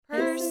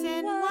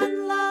Person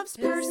one loves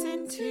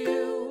person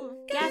two.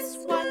 Guess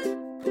what?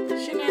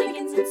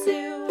 Shenanigans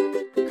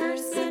ensue.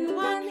 Person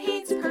one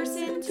hates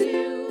person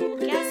two.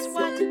 Guess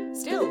what?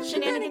 Still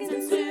shenanigans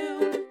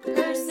ensue.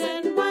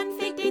 Person one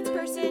fake dates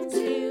person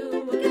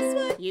two. Guess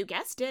what? You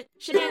guessed it.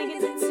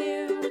 Shenanigans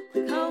ensue.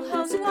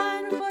 Co-host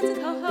one reports to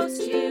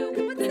co-host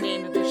two. The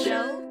name of the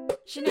show?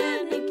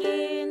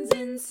 Shenanigans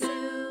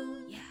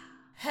ensue. Yeah.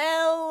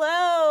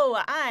 Hello,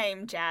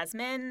 I'm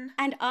Jasmine.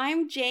 And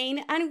I'm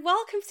Jane, and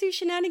welcome to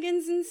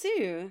Shenanigans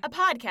Ensue. A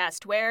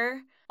podcast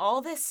where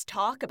all this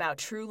talk about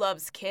true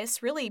love's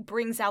kiss really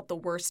brings out the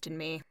worst in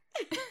me.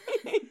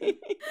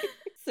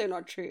 So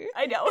not true.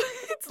 I know.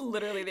 It's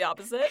literally the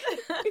opposite.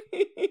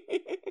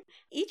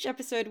 Each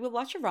episode we'll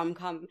watch a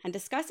rom-com and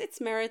discuss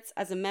its merits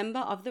as a member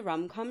of the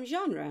rom-com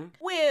genre.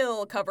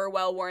 We'll cover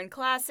well-worn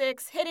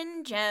classics,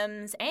 hidden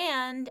gems,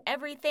 and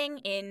everything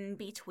in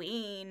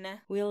between.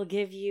 We'll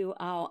give you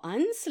our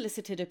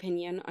unsolicited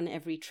opinion on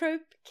every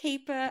trope,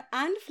 caper,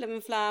 and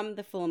flim-flam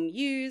the film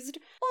used,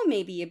 or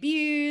maybe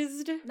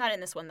abused. Not in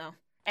this one, though.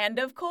 And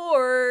of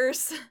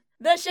course,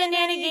 the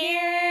shenanigans!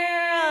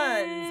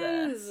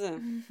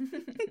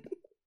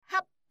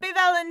 Happy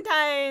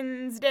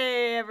Valentine's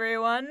Day,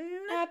 everyone!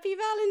 Happy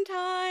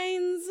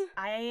Valentine's!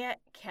 I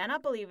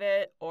cannot believe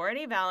it.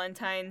 Already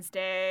Valentine's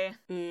Day.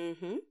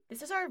 Mm-hmm.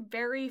 This is our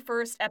very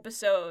first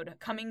episode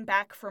coming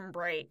back from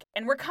break,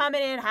 and we're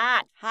coming in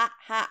hot. Hot,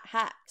 hot,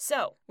 hot.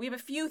 So, we have a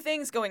few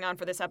things going on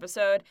for this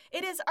episode.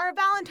 It is our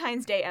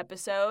Valentine's Day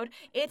episode.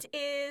 It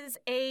is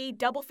a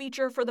double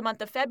feature for the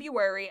month of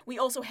February. We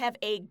also have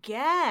a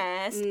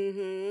guest,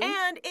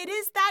 and it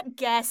is that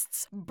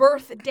guest's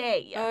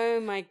birthday.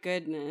 Oh my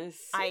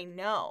goodness. I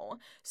know.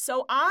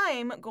 So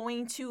I'm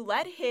going to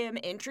let him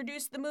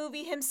introduce the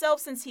movie himself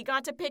since he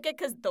got to pick it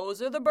because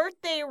those are the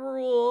birthday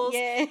rules.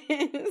 Yes.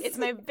 It's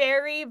my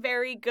very,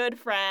 very good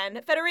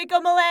friend, Federico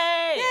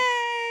Mallet.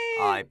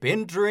 Yay! I've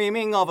been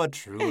dreaming of a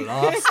true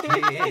love's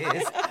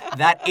kiss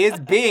that is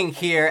being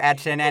here at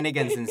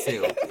Shenanigans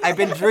Ensue. I've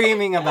been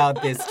dreaming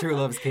about this true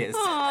love's kiss.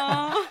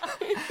 Aww.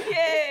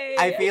 Yay!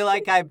 I feel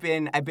like I've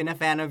been a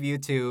fan of you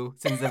two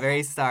since the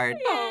very start.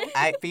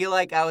 I feel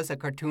like I was a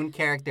cartoon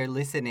character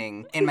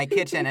listening in my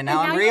kitchen, and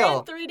now I'm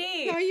real. You're in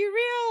 3D. Are you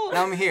real?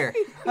 Now I'm here.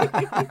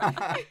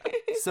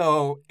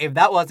 So, if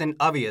that wasn't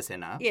obvious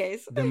enough,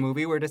 Yes. the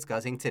movie we're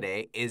discussing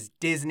today is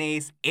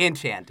Disney's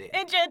Enchanted.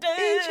 Enchanted!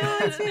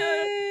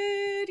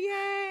 Enchanted!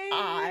 Yay!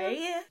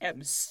 I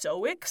am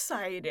so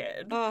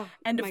excited. Oh,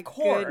 and my of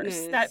course,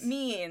 goodness. that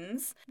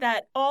means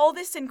that all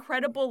this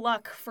incredible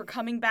luck for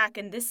coming back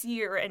in this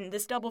year and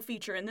this double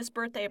feature and this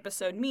birthday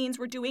episode means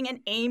we're doing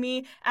an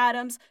Amy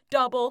Adams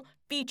double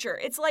feature.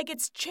 It's like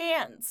it's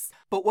chance.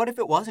 But what if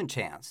it wasn't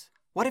chance?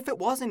 What if it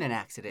wasn't an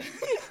accident?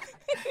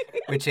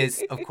 Which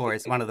is, of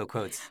course, one of the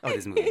quotes of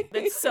this movie.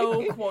 It's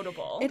so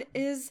quotable. It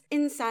is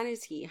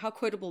insanity how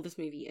quotable this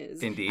movie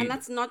is. Indeed. And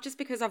that's not just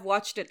because I've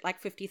watched it like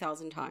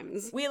 50,000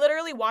 times. We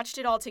literally watched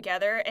it all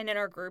together, and in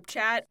our group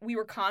chat, we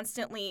were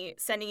constantly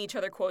sending each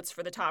other quotes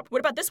for the top. What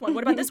about this one?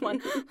 What about this one?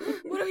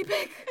 What do we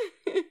pick?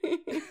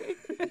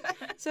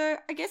 So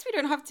I guess we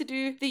don't have to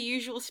do the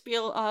usual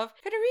spiel of,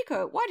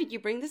 Federico, why did you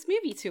bring this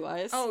movie to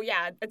us? Oh,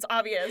 yeah, it's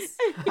obvious.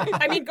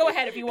 I mean, go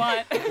ahead if you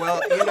want.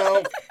 Well,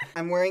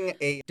 I'm wearing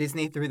a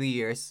Disney Through the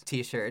Years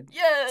t-shirt.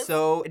 Yes.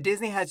 So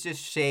Disney has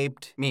just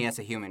shaped me as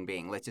a human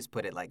being. Let's just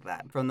put it like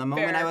that. From the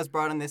moment Fair. I was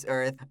brought on this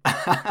earth,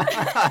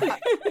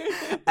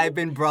 I've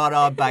been brought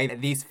up by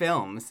these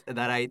films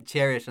that I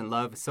cherish and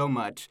love so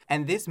much.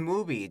 And this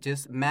movie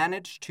just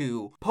managed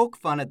to poke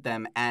fun at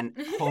them and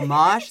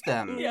homage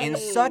them in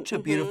such a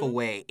beautiful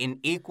way, in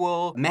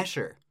equal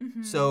measure.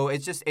 So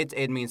it's just,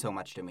 it means so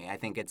much to me. I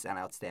think it's an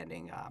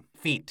outstanding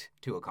feat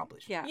to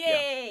accomplish. Yeah.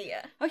 Yay!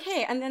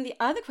 Okay, and then the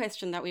other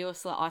question that we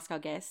also ask our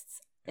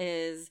guests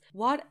is,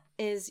 what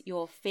is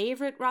your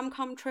favorite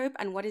rom-com trope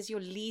and what is your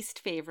least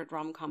favorite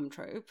rom-com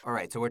trope? All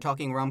right, so we're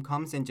talking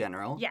rom-coms in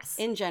general. Yes.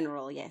 In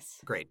general, yes.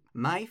 Great.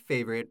 My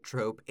favorite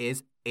trope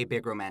is a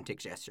big romantic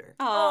gesture.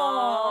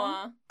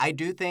 Aww. I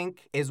do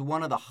think is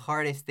one of the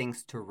hardest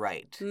things to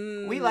write.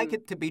 We like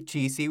it to be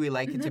cheesy, we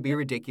like it to be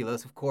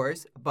ridiculous, of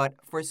course, but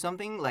for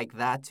something like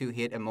that to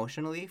hit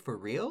emotionally for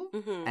real,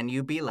 and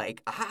you be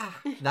like,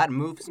 that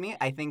moves me,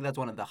 I think that's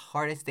one of the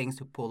hardest things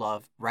to pull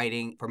off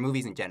writing for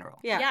movies in general.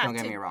 Yeah. Don't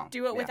get me wrong.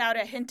 Do it Yeah. without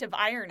a hint of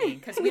irony,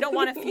 because we don't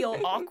want to feel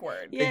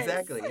awkward. Yes.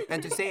 Exactly.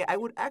 And to say, I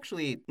would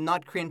actually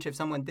not cringe if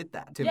someone did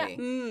that to me,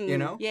 you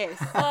know? Yes.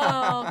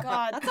 Oh,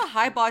 God. That's a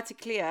high bar to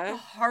clear.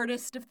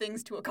 Hardest of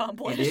things to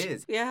accomplish. It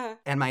is. Yeah.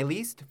 And my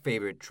least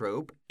favorite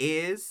trope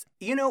is,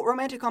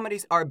 romantic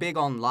comedies are big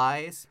on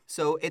lies.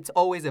 So it's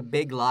always a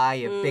big lie,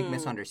 a big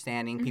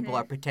misunderstanding. People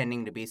are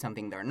pretending to be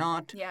something they're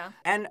not. Yeah.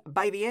 And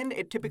by the end,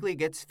 it typically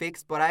gets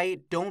fixed. But I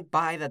don't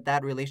buy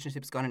that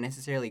relationship's going to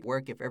necessarily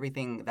work if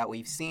everything that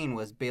we've seen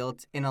was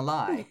built in a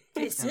lie.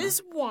 This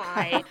is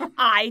why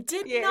I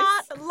did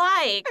not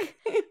like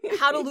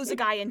How to Lose a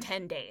Guy in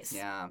 10 Days.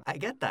 Yeah, I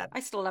get that. I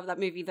still love that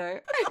movie, though.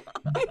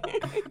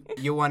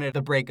 You wanted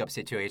the breakup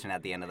situation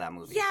at the end of that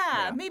movie.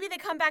 Yeah, maybe they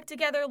come back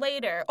together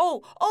later.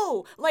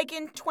 Oh, like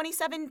taken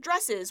 27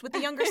 dresses with the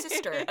younger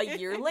sister. A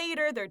year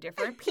later, they're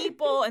different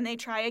people, and they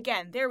try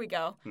again. There we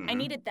go. I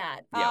needed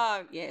that.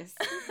 Yes.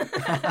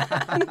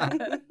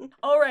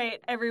 All right,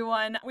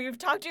 everyone. We've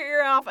talked your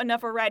ear off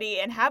enough already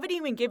and haven't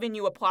even given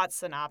you a plot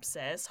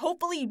synopsis.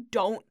 Hopefully you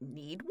don't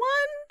need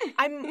one.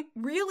 I'm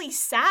really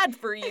sad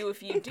for you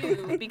if you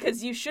do,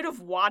 because you should have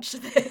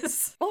watched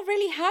this. Well,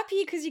 really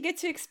happy because you get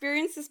to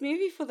experience this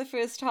movie for the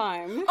first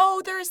time.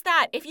 Oh, there's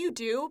that. If you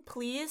do,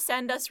 please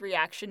send us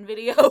reaction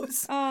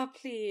videos. Oh,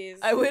 please.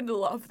 I would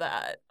love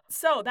that.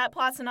 So that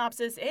plot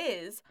synopsis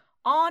is...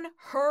 On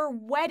her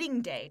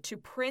wedding day to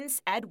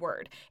Prince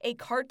Edward, a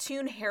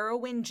cartoon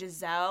heroine,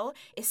 Giselle,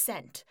 is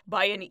sent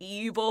by an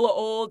evil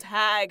old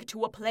hag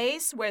to a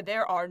place where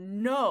there are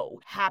no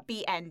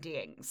happy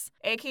endings,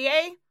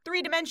 aka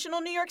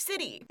three-dimensional New York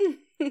City.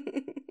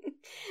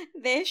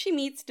 There she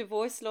meets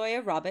divorce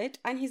lawyer Robert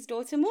and his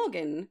daughter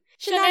Morgan.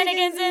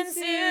 Shenanigans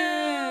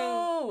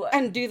ensue!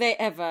 And do they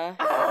ever?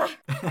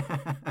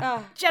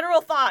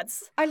 General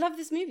thoughts. I love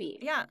this movie.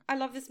 Yeah. I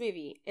love this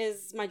movie,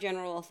 is my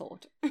general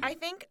thought. I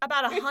think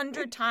about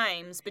 100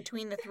 times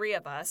between the three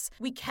of us,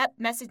 we kept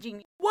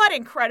messaging, what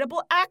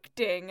incredible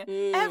acting!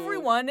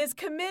 Everyone is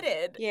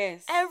committed.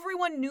 Yes.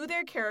 Everyone knew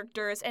their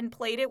characters and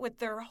played it with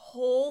their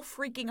whole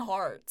freaking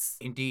hearts.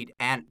 Indeed.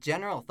 And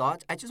general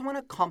thoughts, I just want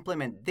to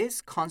compliment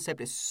this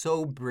concept is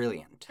so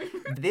brilliant.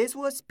 This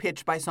was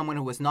pitched by someone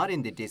who was not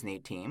in the Disney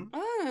team.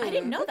 Oh, I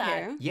didn't know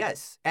that.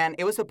 Yes, and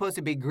it was supposed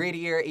to be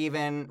grittier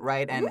even,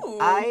 right? And Ooh.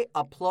 I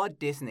applaud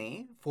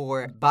Disney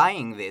for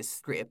buying this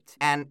script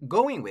and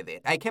going with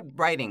it. I kept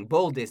writing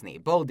bold Disney,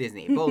 bold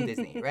Disney, bold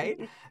Disney, right?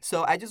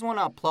 So I just want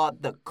to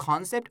applaud the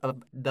concept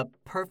of the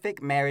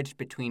perfect marriage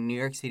between New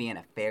York City and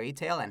a fairy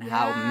tale and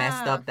how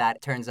messed up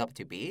that turns up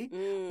to be.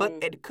 But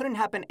it couldn't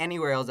happen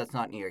anywhere else that's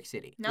not New York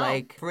City. No.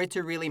 Like, for it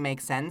to really make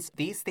sense,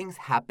 these things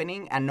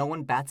happening and no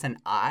one bats an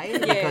eye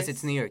because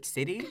it's New York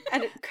City.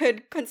 And it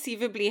could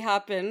conceivably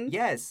happen.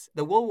 Yes,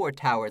 the World War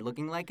Tower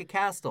looking like a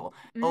castle.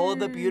 All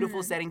the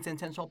beautiful settings in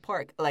Central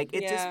Park. Like,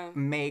 it just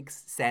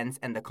makes sense,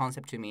 and the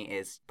concept to me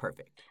is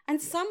perfect.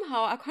 And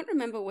somehow, I can't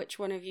remember which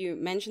one of you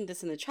mentioned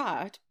this in the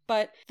chat,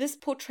 but this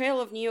portrayal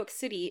of New York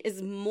City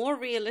is more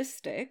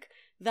realistic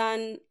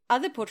than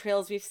other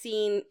portrayals we've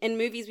seen in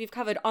movies we've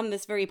covered on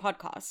this very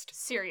podcast.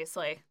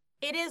 Seriously.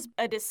 It is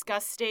a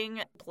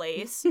disgusting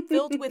place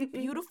filled with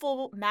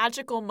beautiful,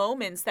 magical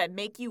moments that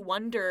make you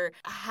wonder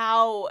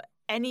how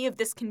any of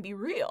this can be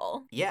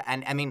real. Yeah,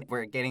 and I mean,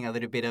 we're getting a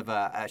little bit of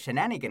a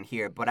shenanigan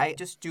here, but I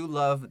just do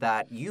love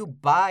that you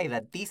buy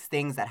that these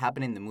things that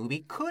happen in the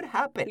movie could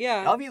happen.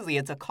 Yeah. Obviously,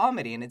 it's a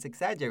comedy and it's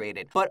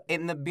exaggerated. But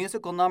in the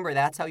musical number,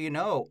 that's how you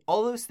know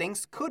all those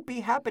things could be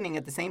happening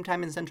at the same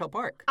time in Central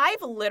Park.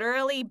 I've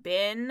literally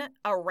been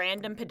a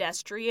random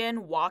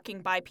pedestrian walking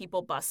by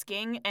people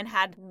busking and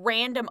had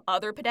random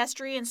other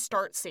pedestrians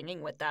start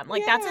singing with them.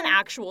 Like, that's an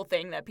actual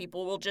thing that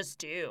people will just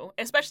do.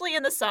 Especially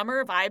in the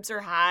summer, vibes are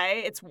high,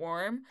 it's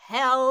warm.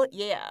 Hell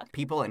yeah.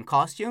 People in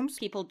costumes,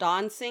 People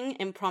dancing,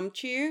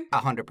 impromptu.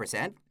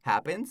 100%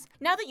 happens.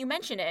 Now that you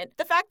mention it,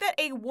 the fact that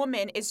a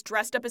woman is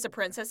dressed up as a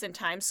princess in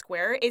Times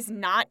Square is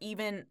not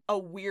even a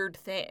weird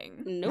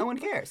thing. Nope. No one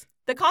cares.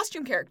 The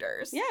costume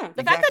characters. Yeah.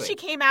 The fact that Exactly. she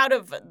came out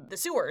of the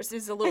sewers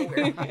is a little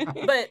weird.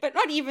 But But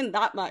not even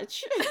that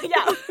much.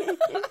 yeah.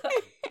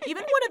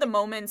 Even one of the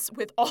moments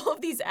with all of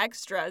these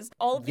extras,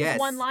 all of these Yes.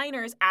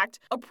 one-liners act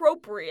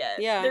appropriate.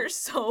 Yeah. They're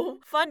so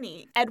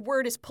funny.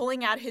 Edward is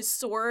pulling out his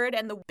sword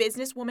and the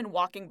businesswoman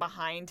walking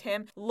behind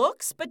him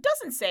looks but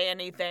doesn't say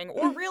anything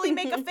or really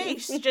make a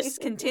face.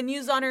 Just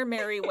continues on her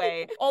merry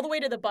way. All the way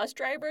to the bus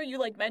driver, you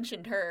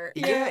mentioned her.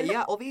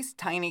 Yeah, all these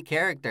tiny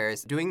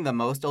characters doing the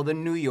most, all the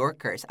New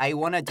Yorkers. I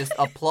want to just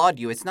applaud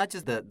you. It's not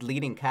just the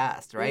leading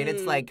cast, right?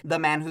 It's like the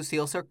man who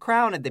steals her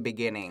crown at the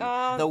beginning,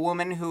 the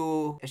woman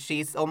who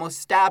she's almost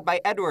stabbed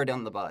by Edward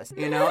on the bus.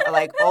 You know,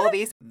 like all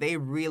these, they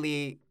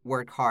really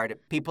work hard.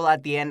 People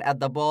at the end at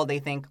the ball, they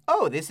think,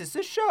 oh, this is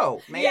a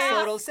show. Makes a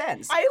little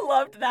sense. I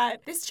loved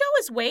that. This show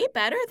is way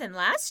better than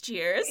last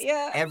year's.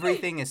 Yeah.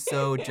 Everything is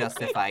so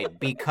justified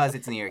because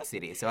it's New York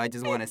City. So I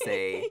just want to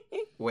say,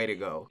 way to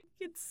go.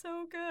 It's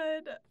so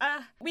good.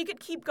 We could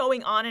keep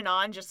going on and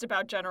on just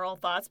about general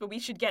thoughts, but we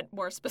should get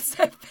more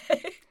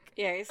specific.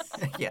 Yes.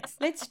 Yes.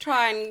 Let's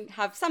try and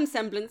have some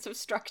semblance of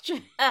structure.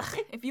 Ugh,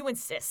 if you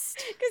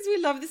insist. Because we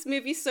love this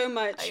movie so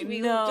much. I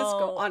We'll just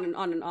go know. on and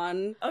on and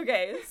on.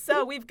 Okay,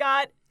 so we've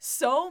got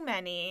so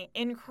many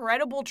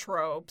incredible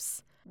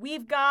tropes.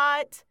 We've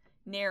got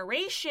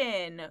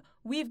narration.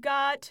 We've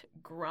got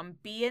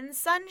grumpy and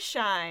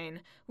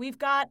sunshine. We've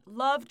got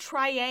love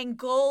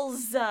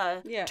triangles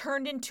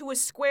turned into a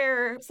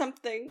square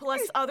Something. plus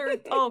other...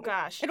 Oh,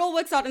 gosh. It all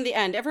works out in the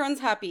end.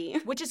 Everyone's happy.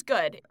 Which is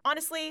good.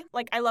 Honestly,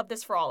 I love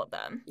this for all of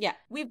them. Yeah.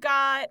 We've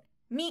got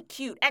Meet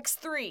Cute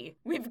X3.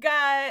 We've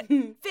got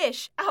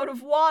Fish Out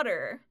of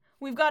Water.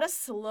 We've got a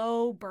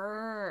slow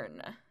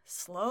burn.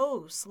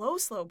 slow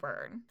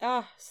burn.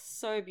 Oh,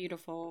 so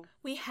beautiful.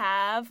 We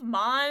have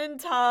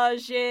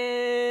montages.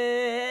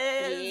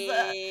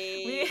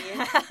 Yay. We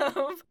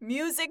have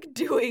music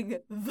doing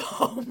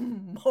the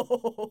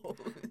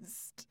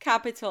most.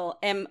 Capital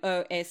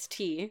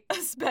MOST.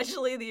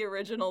 Especially the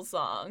original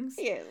songs.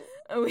 Yes.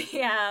 We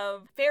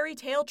have fairy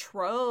tale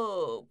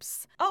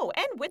tropes. Oh,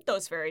 and with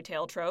those fairy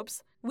tale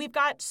tropes, we've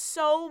got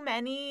so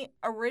many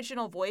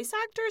original voice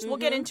actors. We'll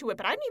get into it,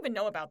 but I didn't even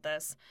know about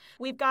this.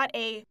 We've got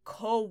a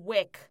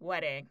quick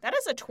wedding. That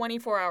is a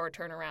 24-hour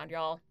turnaround,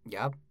 y'all.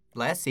 Yep.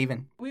 Less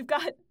even. We've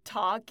got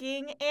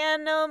talking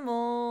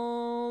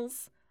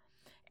animals,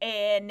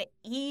 an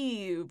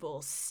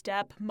evil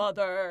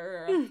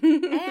stepmother,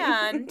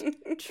 and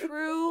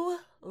true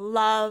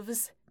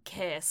love's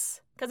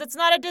kiss. Because it's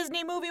not a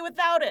Disney movie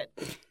without it.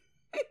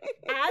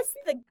 As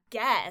the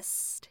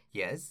guest,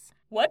 Yes.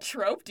 what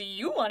trope do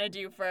you want to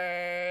do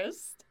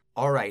first?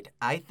 All right.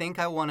 I think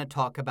I want to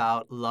talk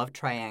about Love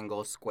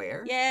Triangle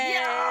Square. Yes.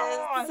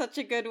 Yeah. Such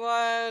a good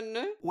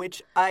one.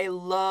 Which I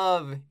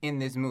love in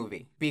this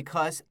movie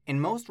because in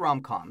most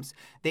rom-coms,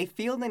 they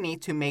feel the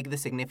need to make the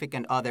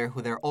significant other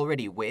who they're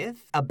already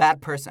with a bad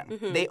person.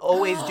 They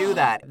always do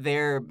that.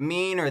 They're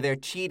mean or they're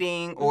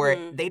cheating or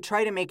they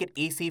try to make it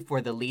easy for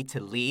the lead to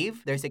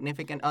leave their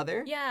significant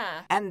other.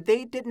 Yeah. And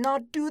they did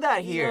not do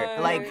that here. No.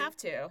 You Like don't have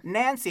to.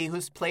 Nancy,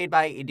 who's played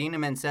by Idina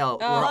Menzel,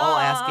 we're all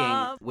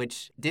asking,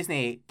 which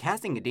Disney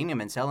casting Idina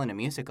Menzel in a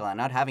musical and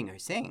not having her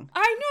sing.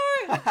 I know.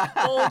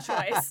 Bold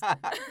choice.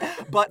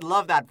 But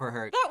love that for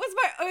her. That was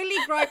my only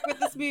gripe with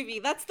this movie.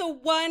 That's the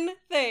one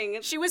thing.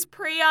 She was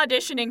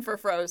pre-auditioning for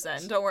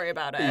Frozen. Don't worry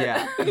about it.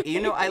 Yeah.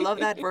 You know, I love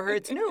that for her.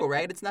 It's new,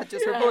 right? It's not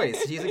just her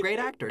voice. She's a great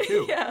actor,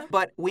 too. Yeah.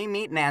 But we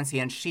meet Nancy,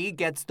 and she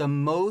gets the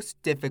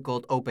most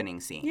difficult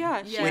opening scene.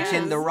 Yeah, Yeah. Which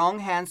in the wrong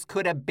hands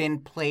could have been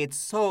played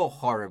so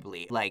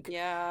horribly. Like,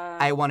 Yeah.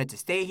 I wanted to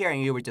stay here,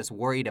 and you were just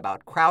worried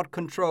about crowd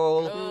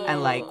control.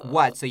 And like,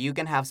 what? So you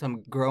can have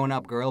some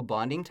grown-up girl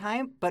bonding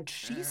time? But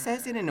she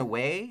says it in a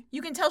way,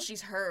 You can tell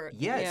she's hurt.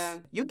 yes, Yeah.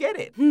 you get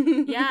it.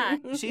 Yeah.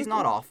 She's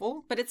not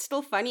awful. But it's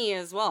still funny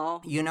as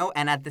well. You know,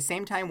 and at the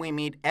same time, we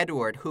meet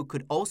Edward, who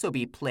could also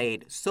be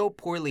played so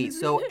poorly,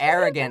 so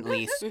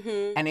arrogantly,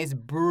 and is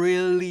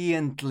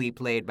brilliantly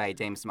played by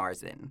James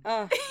Marsden.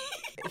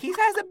 He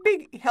has a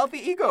big, healthy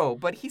ego,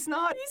 but he's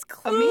not He's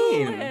a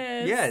mean.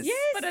 clueless. Yes.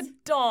 But a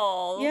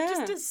doll. Yeah.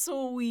 Just a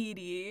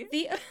sweetie.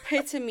 The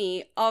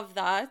epitome of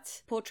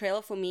that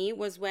portrayal for me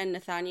was when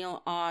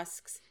Nathaniel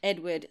asks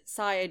Edward,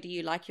 "Sire, do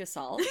you like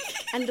yourself?"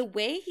 And the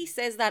way he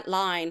says that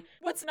line,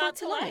 What's not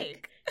to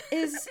like?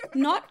 is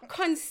not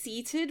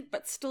conceited,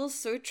 but still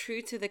so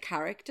true to the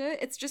character.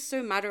 It's just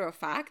so matter of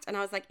fact. And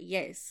I was like,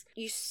 yes,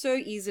 you so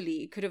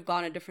easily could have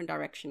gone a different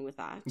direction with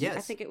that. Yes. I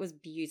think it was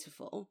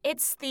beautiful.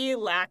 It's the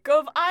lack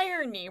of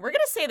irony. We're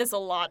going to say this a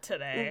lot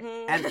today.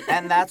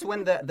 And that's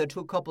when the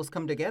two couples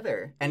come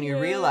together and you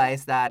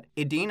realize that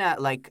Idina,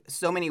 like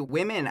so many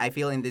women I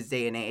feel in this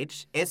day and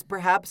age, is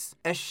perhaps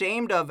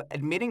ashamed of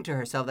admitting to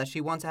herself that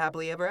she wants a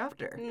happily ever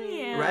after.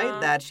 Yeah.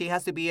 Right? That she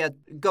has to be a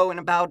going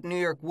about New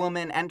York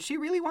woman and she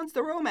really wants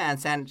the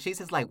romance and she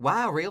says like,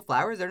 wow, real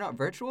flowers, they're not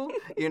virtual,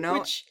 you know?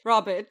 Which,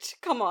 Robert,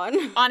 come on.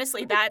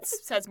 Honestly, that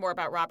says more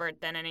about Robert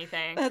than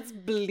anything. That's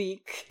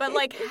bleak. But,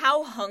 like,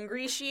 how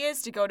hungry she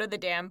is to go to the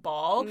damn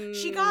ball.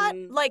 She got,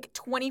 like,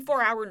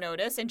 24-hour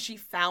notice, and she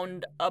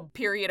found a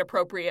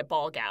period-appropriate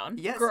ball gown.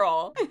 Yes.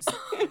 Girl.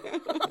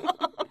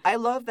 I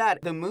love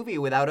that the movie,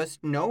 without us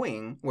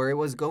knowing where it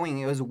was going,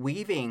 it was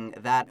weaving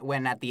that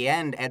when at the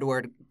end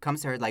Edward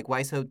comes to her like,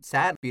 why so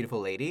sad, beautiful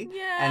lady?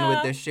 Yeah. And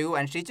with the shoe,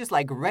 and she's just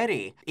like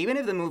ready. Even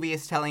if the movie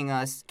is telling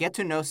us, get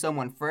to know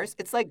someone first,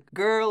 it's like,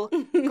 girl,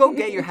 go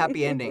get your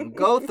happy ending.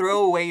 Go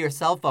throw away your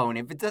cell phone.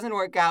 If it doesn't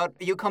work out,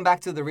 you come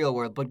back to the real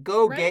world, but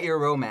go get your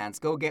romance.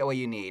 Go get what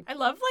you need. I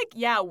love,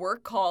 like,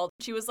 work called.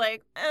 She was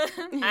like,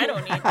 I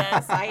don't need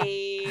this.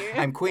 Bye.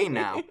 I'm queen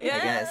now, I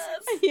guess.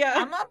 Yeah.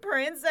 I'm a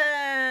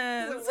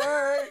princess.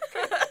 Work.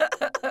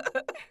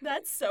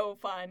 That's so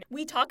fun.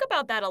 We talk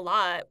about that a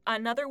lot.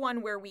 Another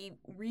one where we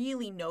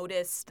really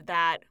noticed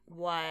that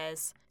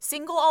was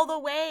single all the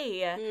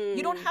way.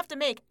 You don't have to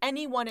make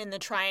anyone in the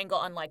triangle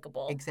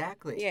unlikable.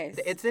 Exactly. Yes.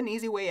 It's an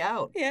easy way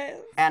out. Yes.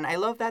 And I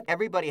love that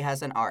everybody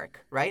has an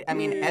arc, right? I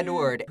mean,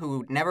 Edward,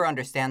 who never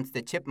understands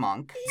the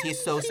chipmunk,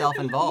 he's so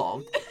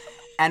self-involved.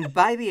 And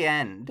by the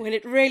end, When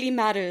it really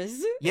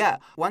matters. yeah,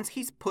 once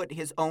he's put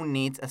his own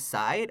needs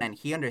aside and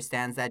he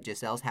understands that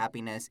Giselle's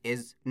happiness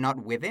is not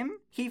with him,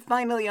 he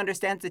finally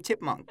understands the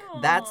chipmunk.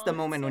 That's the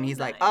moment when he's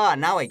like,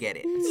 now I get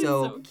it. So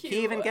so he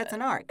even cute. gets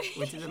an arc,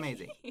 which is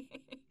amazing.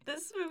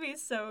 This movie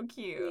is so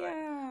cute.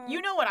 Yeah. You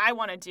know what I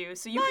want to do,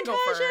 so you can go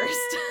first.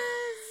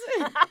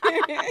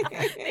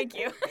 Thank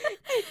you.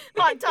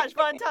 Montage.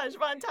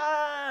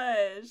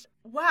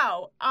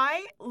 Wow,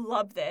 I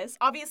love this.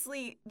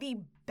 Obviously, the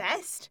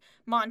best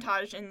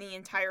montage in the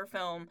entire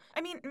film.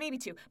 I mean, maybe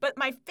two, but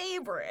my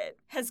favorite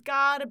has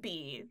got to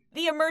be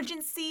the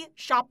emergency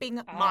shopping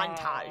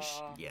montage.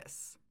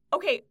 Yes.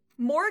 Okay,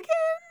 Morgan?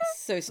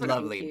 So sweet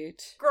Lovely. and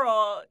cute.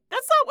 Girl,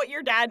 that's not what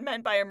your dad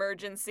meant by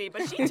emergency,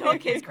 but she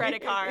took his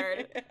credit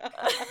card.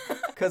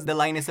 Because the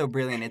line is so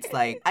brilliant. It's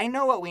like, I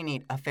know what we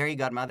need, a fairy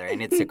godmother,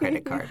 and it's a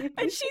credit card.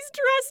 And she's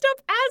dressed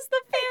up as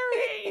the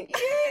fairy.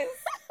 Yes.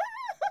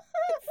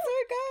 It's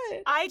so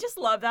good. I just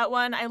love that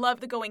one. I love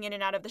the going in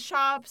and out of the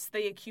shops,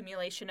 the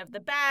accumulation of the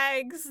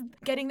bags,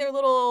 getting their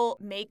little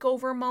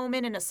makeover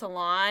moment in a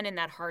salon and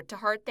that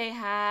heart-to-heart they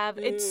have.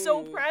 It's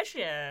so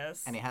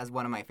precious. And it has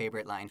one of my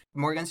favorite lines.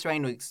 Morgan's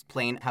trying to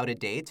explain how to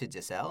date to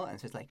Giselle, and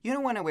she's like, you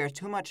don't want to wear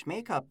too much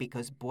makeup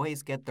because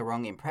boys get the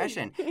wrong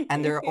impression,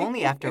 and they're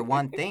only after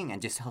one thing.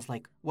 And Giselle's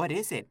like, what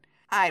is it?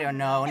 I don't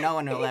know. No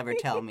one will ever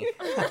tell me.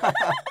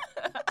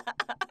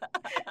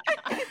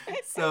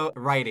 So,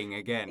 writing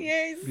again.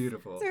 Yes.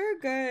 Beautiful. So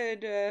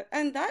good.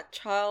 And that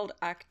child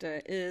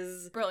actor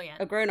is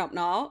Brilliant. a grown-up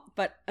now,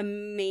 but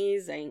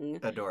amazing.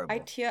 Adorable. I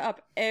tear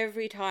up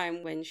every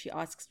time when she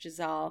asks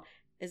Giselle,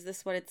 is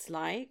this what it's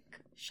like,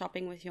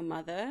 shopping with your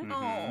mother?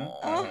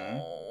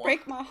 Oh,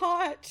 Break my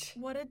heart.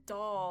 what a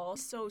doll.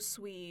 So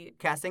sweet.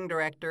 Casting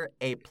director,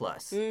 A+.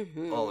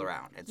 All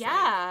around. It's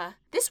Yeah.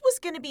 This was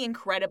going to be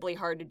incredibly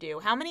hard to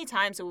do. How many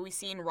times have we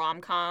seen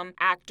rom-com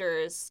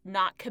actors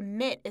not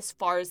commit as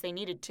far as they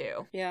needed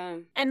to? Yeah.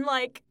 And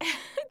like,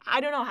 I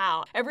don't know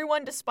how.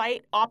 Everyone,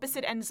 despite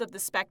opposite ends of the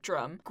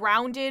spectrum,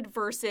 grounded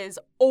versus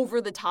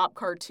over-the-top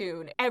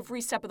cartoon, every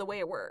step of the way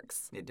it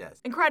works. It does.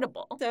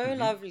 Incredible. So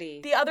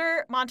lovely. The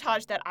other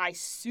montage that I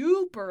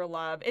super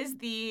love is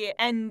the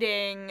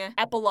ending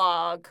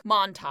epilogue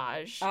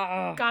montage.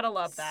 Oh, Gotta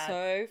love that.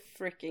 So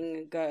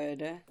freaking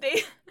good.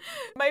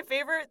 My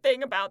favorite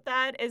thing about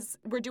that is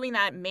we're doing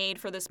that made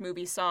for this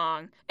movie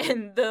song.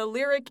 And the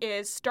lyric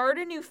is, start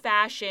a new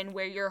fashion,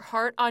 wear your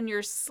heart on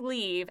your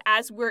sleeve,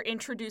 as we're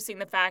introducing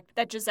the fact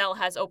that Giselle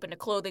has opened a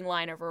clothing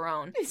line of her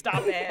own.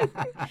 Stop it.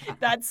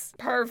 That's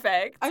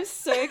perfect. I'm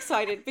so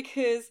excited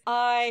because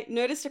I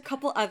noticed a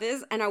couple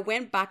others and I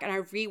went back and I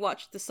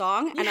rewatched the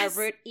song and I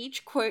wrote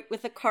each quote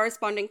with the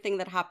corresponding thing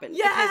that happened.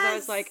 Yes! Because I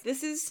was like,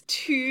 this is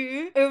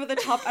too over the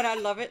top and I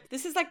love it.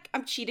 This is like,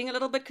 I'm cheating a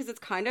little bit because it's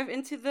kind of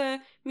into the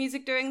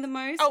music doing the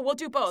most. Oh, we'll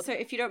do both. So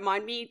if you don't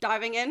mind me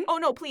diving in. Oh,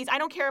 no, please. I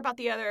don't care about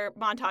the other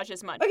montage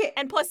as much. Okay.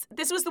 And plus,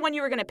 this was the one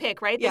you were going to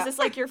pick, right? Yeah. This is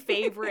like your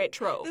favorite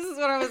trope. This is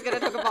what I was going to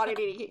talk about in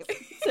any case.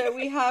 So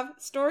we have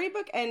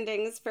storybook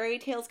endings, fairy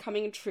tales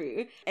coming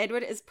true.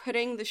 Edward is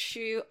putting the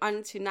shoe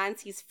onto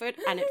Nancy's foot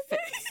and it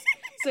fits.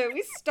 So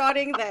we're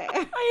starting there. I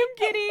am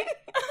kidding.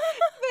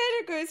 Then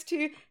it goes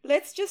to,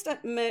 let's just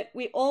admit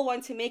we all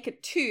want to make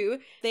it too.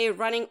 They're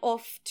running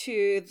off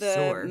to the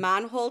Sewer.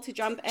 manhole to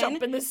jump in.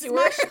 Jump in the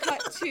sewer. Smash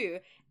cut to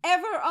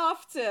ever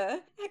after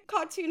a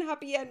cartoon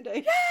happy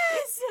ending.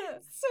 Yes!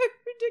 So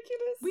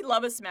ridiculous. We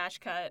love a smash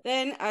cut.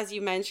 Then, as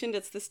you mentioned,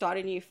 it's the start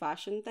a new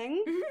fashion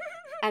thing.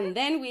 And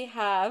then we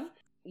have,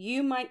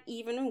 you might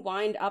even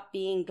wind up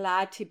being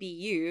glad to be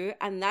you.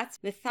 And that's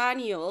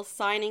Nathaniel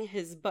signing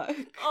his book.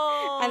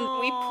 Oh.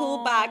 And we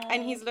pull back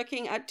and he's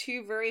looking at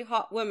two very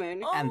hot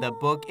women. And the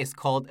book is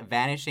called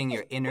Vanishing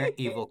Your Inner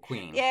Evil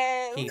Queen.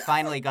 Yes. He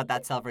finally got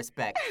that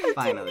self-respect.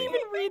 Finally. Didn't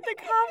even read the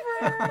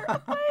cover. I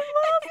love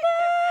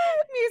that.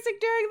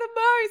 Music doing the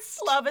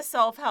most. Love a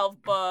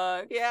self-help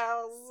book.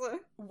 Yes.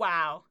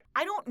 Wow.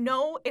 I don't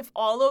know if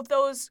all of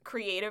those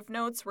creative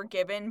notes were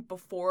given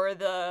before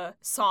the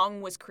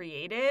song was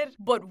created,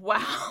 but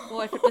wow.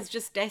 Or if it was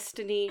just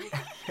destiny.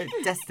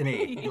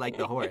 Destiny, like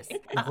the horse.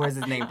 The horse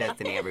is named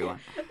Destiny, everyone.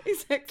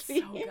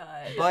 Exactly. So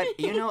good. But,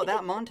 you know,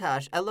 that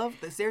montage, I love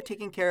this. They're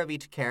taking care of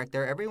each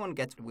character. Everyone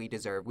gets what we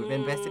deserve. We've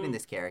invested in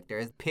this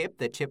character. Pip,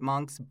 the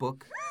chipmunk's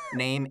book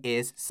name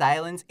is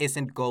Silence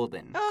Isn't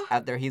Golden,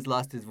 after he's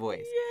lost his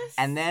voice. Yes.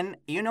 And then,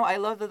 you know, I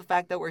love the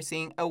fact that we're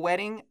seeing a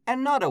wedding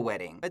and not a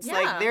wedding. It's Yeah.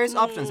 like, there's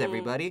options,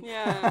 everybody.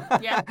 Yeah.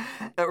 Yeah.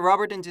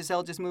 Robert and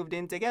Giselle just moved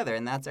in together,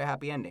 and that's their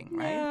happy ending,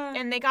 right? Yeah.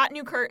 And they got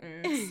new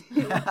curtains.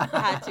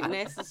 Had to,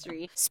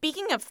 necessary.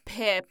 Speaking of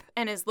Pip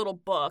and his little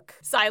book,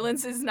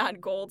 Silence is Not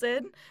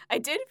Golden, I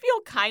did feel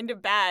kind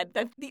of bad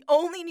that the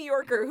only New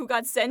Yorker who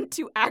got sent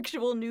to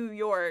actual New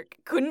York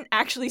couldn't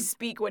actually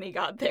speak when he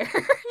got there.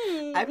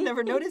 I've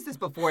never noticed this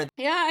before.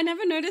 Yeah, I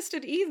never noticed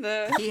it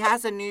either. He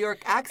has a New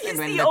York accent He's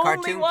when the the only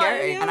cartoon one,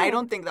 character, yeah. and I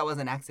don't think that was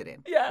an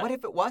accident. Yeah. What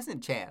if it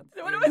wasn't chance?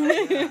 What was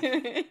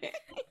it?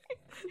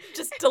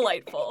 Just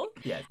delightful.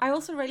 Yes. I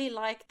also really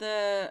like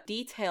the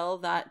detail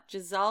that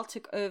Giselle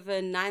took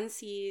over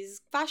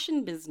Nancy's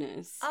fashion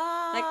business.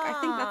 Like, I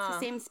think that's the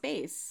same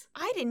space.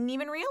 I didn't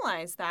even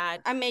realize that.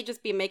 I may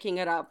just be making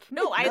it up.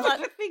 No, I I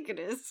love. think it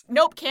is.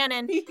 Nope,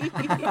 canon.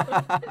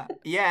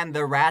 Yeah, and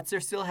the rats are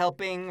still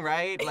helping,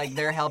 right? Like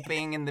they're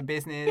helping in the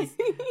business.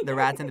 The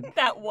rats and the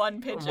That one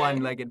pigeon.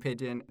 one-legged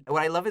pigeon.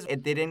 What I love is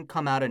it didn't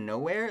come out of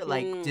nowhere.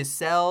 Like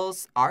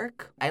Giselle's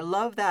arc, I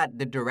love that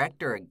the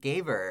director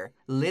gave her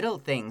little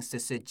things things to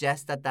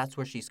suggest that that's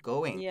where she's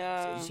going.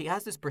 Yeah. She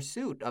has this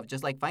pursuit of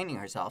just like finding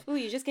herself. Ooh,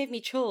 you just gave me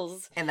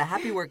chills. In the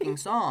Happy Working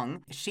Song,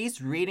 she's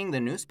reading the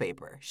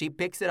newspaper. She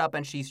picks it up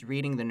and she's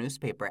reading the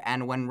newspaper. And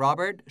when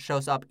Robert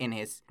shows up in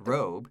his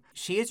robe,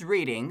 she is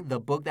reading the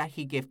book that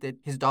he gifted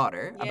his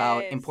daughter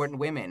about important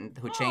women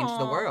who changed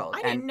the world.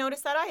 I didn't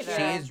notice that either.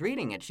 She is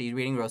reading it. She's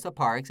reading Rosa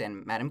Parks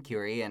and Madame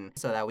Curie, and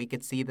so that we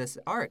could see this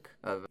arc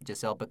of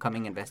Giselle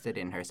becoming invested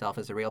in herself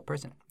as a real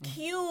person.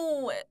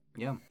 Cute.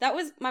 Yeah. That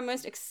was my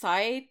most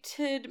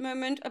excited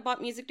moment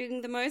about music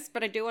doing the most,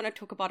 but I do want to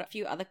talk about a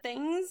few other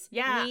things.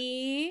 Yeah.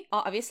 We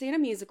are obviously in a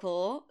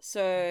musical,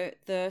 so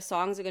the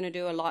songs are going to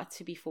do a lot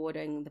to be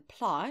forwarding the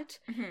plot,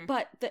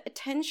 but the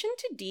attention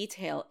to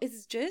detail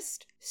is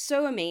just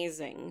so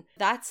amazing.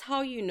 That's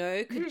how you know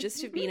it could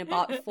just have been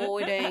about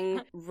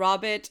forwarding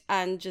Robert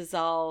and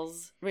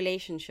Giselle's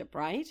relationship,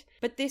 right?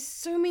 But there's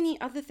so many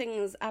other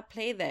things at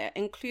play there,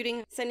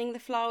 including sending the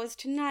flowers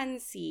to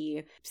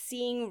Nancy,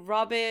 seeing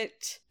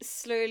Robert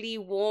slowly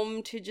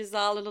warm to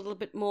Giselle a little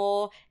bit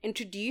more,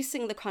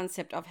 introducing the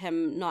concept of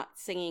him not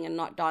singing and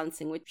not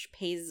dancing, which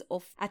pays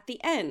off at the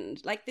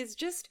end. Like, there's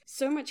just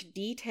so much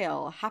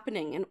detail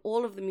happening in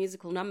all of the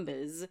musical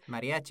numbers.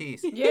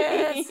 Mariachis.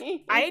 Yes.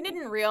 I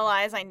didn't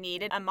realize I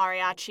needed a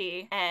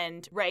mariachi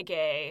and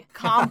reggae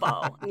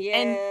combo.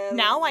 And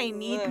now I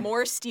need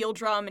more steel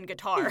drum and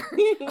guitar.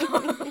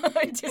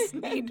 I just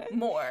need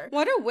more.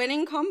 What a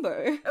winning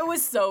combo. It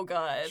was so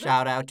good.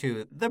 Shout out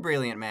to the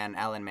brilliant man,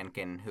 Alan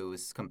Menken,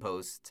 who's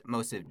composed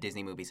most of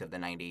Disney movies of the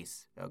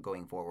 90s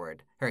going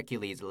forward.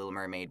 Hercules, Little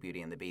Mermaid,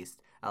 Beauty and the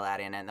Beast,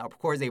 Aladdin, and of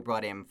course they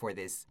brought him for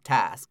this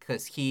task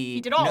because he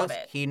did all knows, of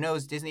it. He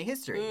knows Disney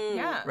history.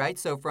 Yeah. Right?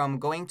 So from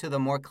going to the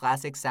more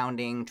classic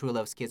sounding True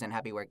Love's Kiss and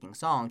Happy Working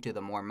Song to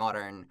the more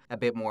modern, a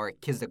bit more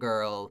Kiss the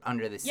Girl,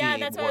 Under the Sea. Yeah,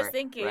 that's what I was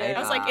thinking. Right? I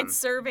was like, it's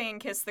serving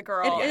Kiss the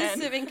Girl. It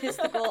is serving Kiss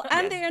the Girl,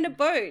 and they're in a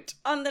boat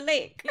on the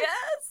lake.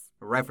 Yes.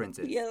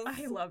 References. Yes.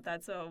 I love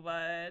that so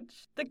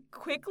much. The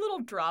quick little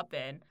drop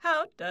in.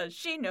 How does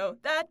she know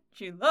that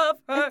you love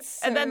her?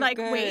 It's and then so like,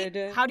 good.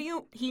 wait, how do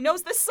you, he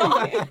knows this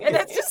song. And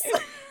it's just,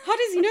 How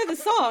does he know the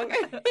song?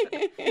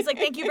 he's like,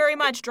 thank you very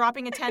much,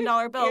 dropping a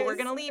 $10 bill. Yes. We're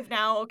going to leave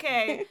now,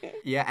 okay.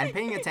 Yeah, and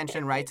paying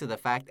attention right to the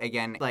fact,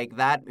 again, like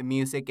that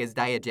music is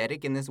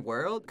diegetic in this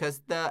world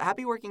because the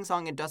Happy Working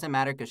Song, it doesn't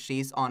matter because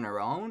she's on her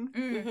own.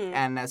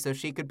 And so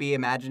she could be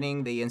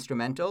imagining the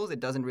instrumentals.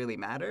 It doesn't really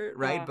matter,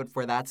 right? Yeah. But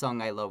for that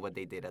song, I love what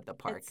they did at the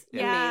park. It's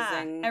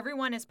Yeah, amazing.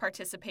 everyone is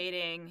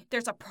participating.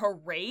 There's a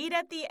parade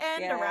at the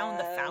end around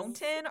the Yes.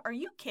 fountain. Are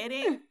you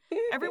kidding?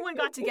 Everyone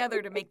got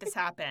together to make this It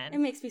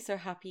happen. makes me so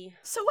happy.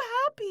 So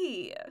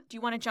happy. Do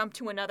you want to jump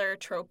to another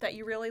trope that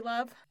you really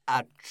love?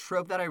 A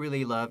trope that I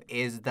really love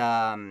is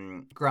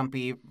the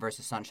grumpy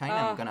versus sunshine.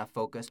 I'm going to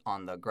focus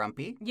on the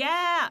grumpy.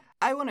 Yeah.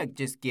 I want to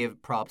just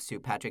give props to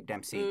Patrick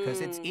Dempsey because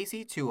it's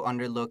easy to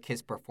underlook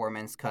his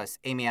performance because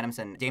Amy Adams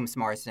and James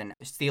Marsden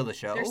steal the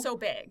show. They're so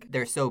big.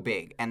 They're so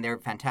big and they're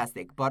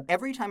fantastic. But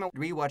every time I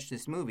rewatch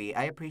this movie,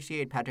 I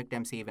appreciate Patrick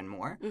Dempsey even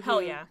more.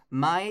 Hell yeah.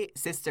 My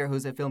sister,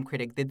 who's a film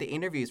critic, did the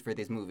interviews for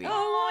this movie.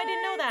 Oh, I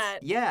didn't know that.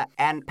 Yeah,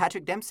 and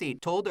Patrick Dempsey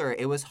told her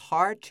it was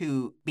hard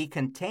to be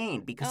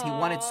contained because he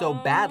wanted so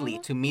badly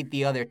to meet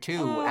the other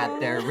two at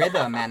their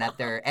rhythm and at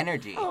their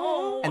energy.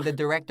 And the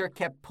director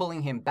kept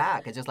pulling him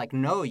back. It's just like,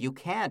 no, you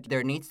can't.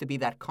 There needs to be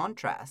that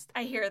contrast.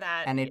 I hear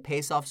that. And it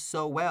pays off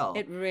so well.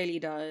 It really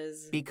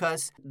does.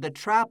 Because the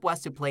trap was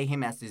to play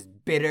him as this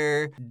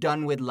bitter,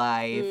 done with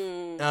life.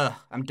 Ugh,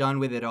 I'm done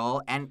with it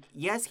all. And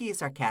yes, he is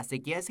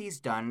sarcastic. Yes, he's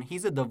done.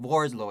 He's a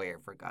divorce lawyer,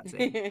 for God's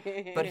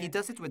sake. But he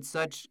does it with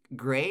such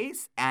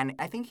grace. And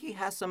I think he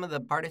has some of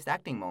the hardest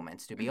acting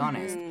moments, to be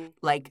honest.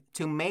 Like,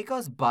 to make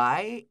us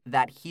buy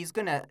that he's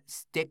going to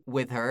stick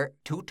with her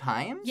 2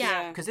 times?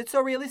 Yeah. Because it's so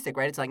realistic,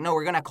 right? It's like, no,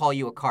 we're going to call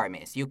you a car,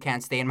 miss. You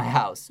can't stay in my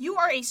house. You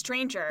are a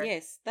stranger.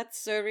 Yes, that's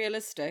so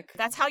realistic.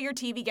 That's how your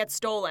TV gets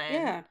stolen.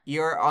 Yeah.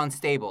 You're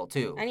unstable,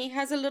 too. And he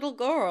has a little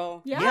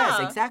girl. Yeah. Yes,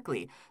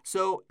 exactly.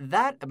 So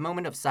that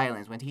moment of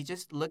silence when he's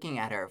just looking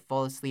at her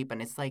fall asleep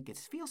and it's like, it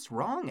feels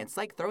wrong. It's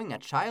like throwing a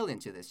child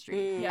into the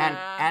street.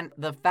 Yeah. And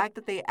the fact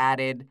that they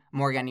added,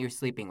 Morgan, you're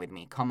sleeping with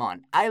me. Come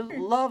on. I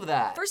love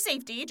that. For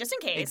safety, just in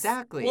case.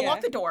 Exactly. We'll Yeah.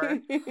 lock the door.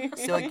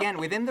 So again,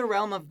 within the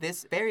realm of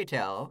this fairy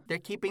tale, they're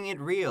keeping it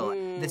real.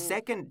 The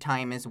second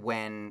time is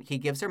when he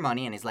gives her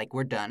money and he's like,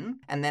 we're done.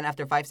 And then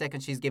after 5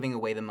 seconds, she's giving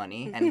away the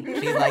money. And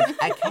she's like,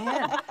 I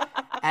can't.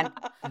 And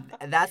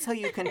that's how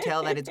you can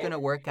tell that it's going to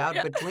work out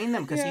between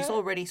them because he's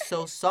already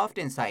so soft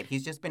inside.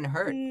 He's just been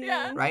hurt.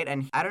 Yeah. Right?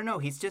 And I don't know.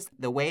 He's just,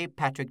 the way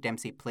Patrick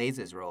Dempsey plays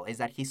his role is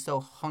that he's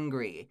so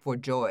hungry for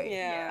joy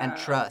and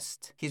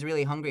trust. He's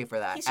really hungry for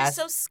that. He's just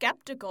so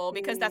skeptical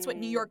because that's what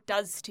New York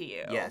does to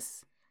you.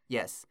 Yes.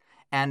 Yes.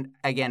 And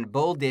again,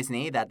 bold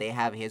Disney that they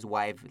have his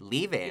wife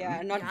leave him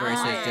Yeah, not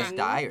versus dying. just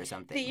die or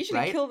something. They usually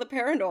right? kill the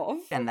parent off.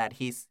 And that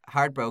he's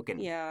heartbroken.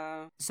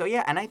 Yeah. So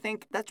yeah, and I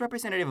think that's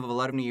representative of a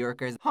lot of New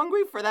Yorkers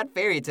hungry for that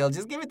fairy tale.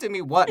 Just give it to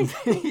me once,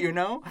 you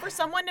know? For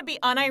someone to be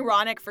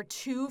unironic for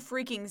 2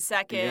 freaking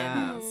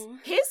seconds. Yes.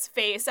 His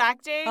face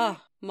acting.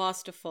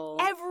 Masterful.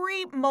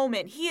 Every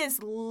moment he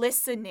is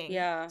listening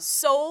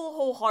so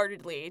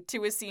wholeheartedly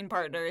to his scene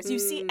partners. You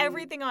see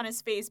everything on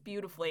his face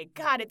beautifully.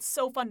 God, it's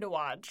so fun to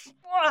watch.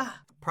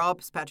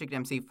 Props Patrick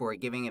Dempsey for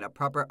giving it a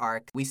proper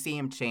arc. We see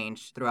him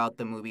change throughout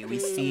the movie. We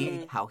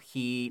see how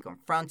he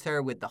confronts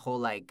her with the whole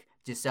like,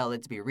 Giselle,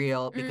 let's be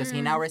real, because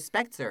he now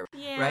respects her,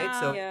 right?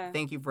 So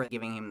thank you for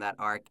giving him that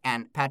arc.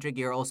 And Patrick,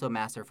 you're also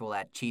masterful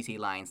at cheesy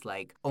lines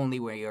like, only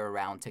when you're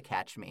around to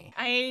catch me.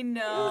 I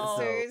know.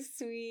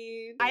 So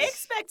sweet. I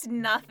expect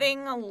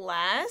nothing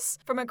less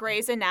from a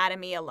Grey's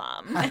Anatomy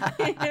alum.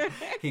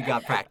 He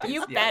got practice.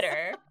 You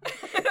better.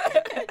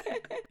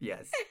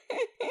 Yes.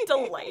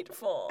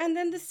 Delightful. And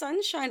then the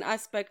sunshine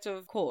aspect,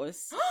 of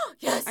course.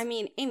 Yes. I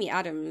mean, Amy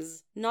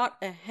Adams, not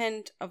a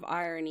hint of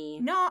irony.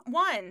 Not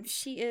one.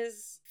 She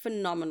is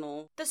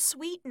phenomenal. The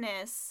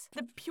sweetness,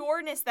 the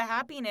pureness, the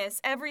happiness,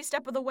 every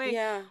step of the way.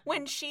 Yeah.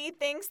 When she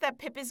thinks that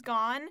Pip is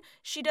gone,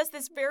 she does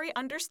this very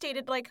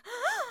understated, like,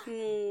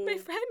 my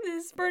friend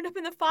is burned up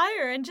in the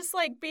fire, and just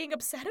like being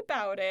upset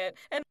about it.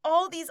 And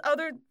all these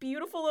other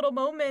beautiful little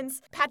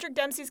moments. Patrick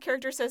Dempsey's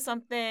character says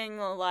something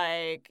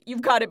like,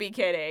 you've got to be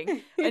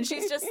kidding. And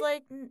she's just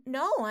like,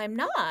 no, I'm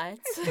not.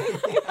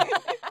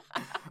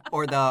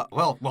 Or the,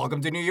 well,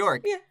 welcome to New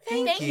York. Yeah,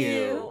 Thank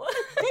you.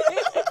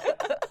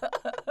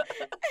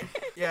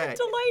 Yeah.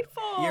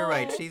 Delightful. You're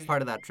right. She's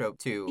part of that trope,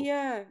 too.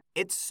 Yeah.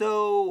 It's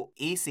so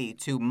easy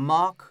to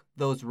mock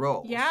those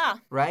roles. Yeah.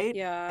 Right?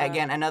 Yeah.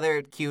 Again,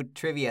 another cute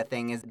trivia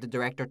thing is the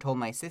director told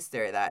my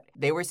sister that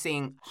they were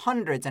seeing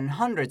hundreds and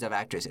hundreds of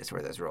actresses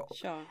for this role.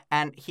 Sure.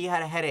 And he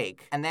had a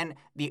headache. And then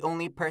the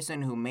only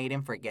person who made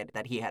him forget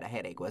that he had a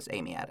headache was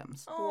Amy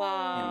Adams.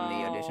 Wow. In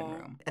the audition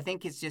room. I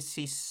think it's just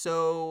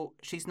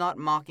she's not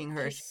mocking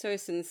her. She's so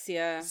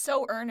sincere.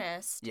 So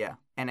earnest. Yeah.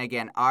 And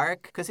again,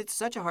 arc, because it's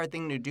such a hard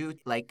thing to do.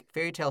 Like,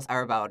 fairy tales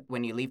are about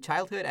when you leave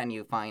childhood and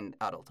you find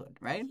adulthood,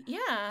 right?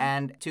 Yeah.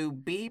 And to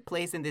be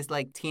placed in this,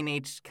 like,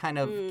 teenage kind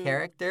of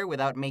character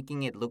without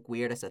making it look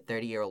weird as a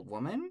 30-year-old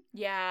woman,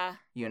 Yeah.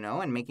 you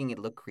know, and making it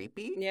look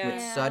creepy with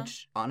Yeah.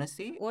 such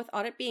honesty.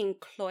 Without it being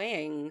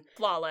cloying.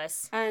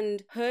 Flawless.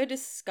 And her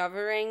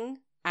discovering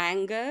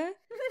anger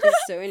is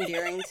so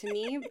endearing to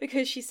me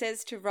because she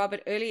says to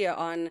Robert earlier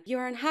on,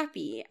 you're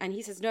unhappy. And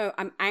he says, no,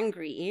 I'm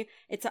angry.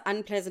 It's an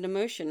unpleasant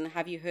emotion.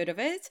 Have you heard of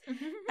it?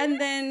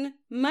 And then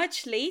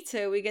much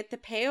later, we get the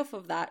payoff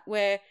of that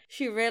where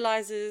she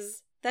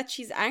realizes that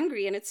she's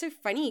angry. And it's so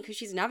funny because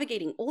she's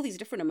navigating all these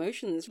different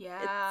emotions.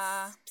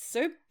 Yeah. It's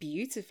so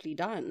beautifully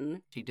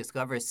done. She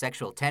discovers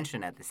sexual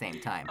tension at the same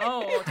time.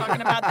 Oh,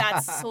 talking about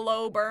that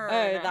slow burn.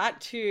 Oh,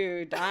 that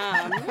too.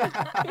 Damn.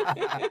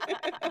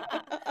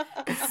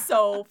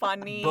 So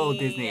funny. Bo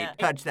Disney,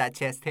 touch that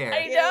chest hair.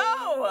 I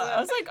know. I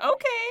was like,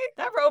 okay,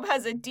 that robe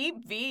has a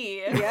deep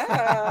V.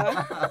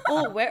 Yeah.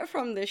 All wet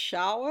from the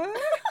shower.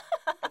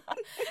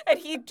 And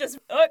he just,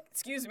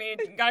 excuse me,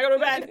 gotta go to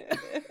bed.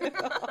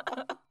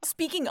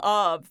 Speaking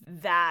of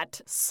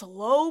that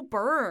slow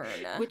burn.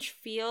 Which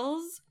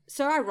feels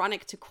so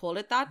ironic to call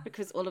it that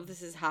because all of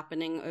this is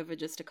happening over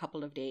just a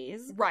couple of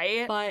days.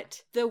 Right?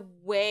 But the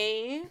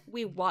way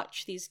we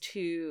watch these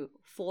two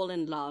fall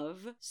in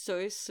love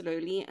so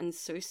slowly and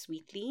so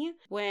sweetly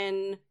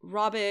when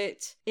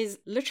Robert is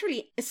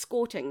literally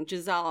escorting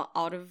Giselle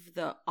out of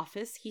the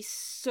office. He's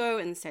so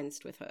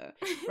incensed with her,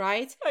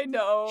 right? I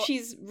know.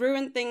 She's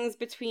ruined things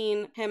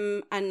between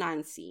him and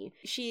Nancy.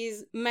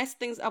 She's messed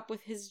things up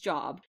with his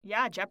job.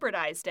 Yeah,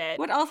 jeopardized it.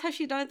 What else has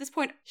she done at this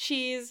point?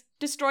 She's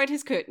destroyed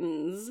his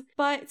curtains,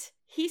 but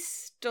he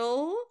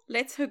still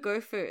lets her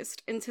go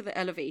first into the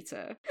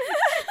elevator.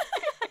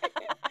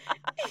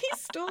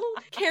 He's still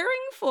caring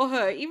for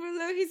her, even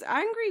though he's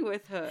angry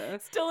with her.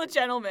 Still a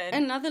gentleman.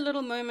 Another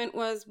little moment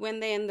was when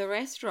they're in the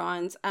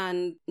restaurant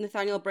and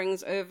Nathaniel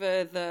brings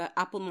over the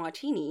apple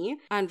martini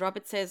and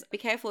Robert says, be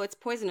careful, it's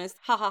poisonous.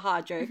 Ha ha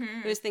ha, Joe.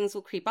 Those things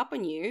will creep up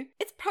on you.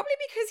 It's probably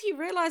because he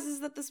realizes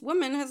that this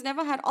woman has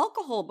never had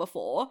alcohol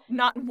before.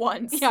 Not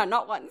once. Yeah,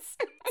 not once.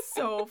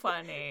 So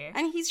funny.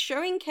 And he's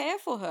showing care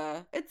for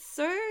her. It's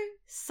so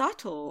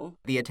subtle.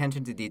 The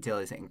attention to detail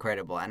is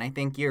incredible. And I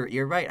think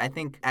you're right. I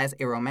think as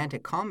a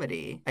romantic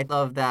comedy, I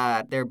love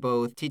that they're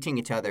both teaching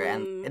each other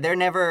and they're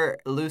never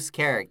loose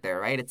character,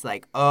 right? It's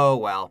like, oh,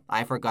 well,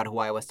 I forgot who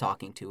I was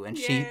talking to. And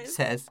she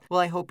says, well,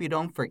 I hope you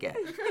don't forget.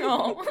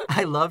 Oh.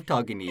 I love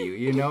talking to you.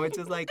 You know, it's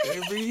just like,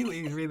 I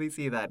really, really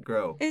see that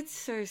grow. It's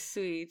so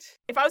sweet.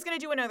 If I was going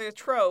to do another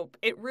trope,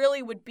 it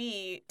really would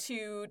be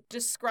to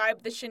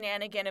describe the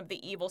shenanigan of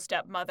the evil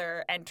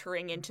stepmother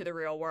entering into the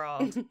real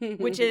world,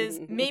 which is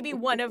maybe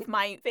one of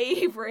my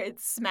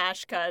favorite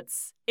smash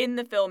cuts in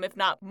the film, if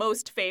not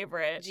most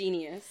favorite.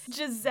 Genius.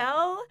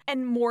 Giselle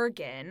and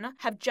Morgan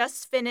have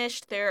just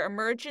finished their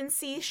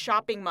emergency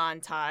shopping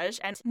montage,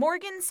 and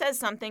Morgan says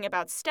something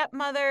about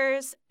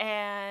stepmothers,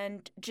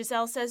 and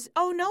Giselle says,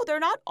 oh no, they're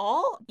not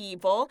all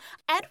evil.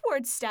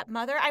 Edward's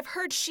stepmother, I've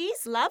heard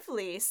she's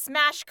lovely.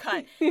 Smash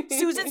cut.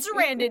 Susan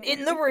Sarandon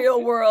in the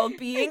real world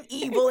being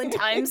evil in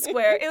Times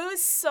Square. It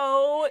was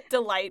so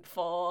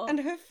delightful. And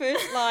her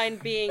first line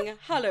being,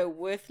 hello,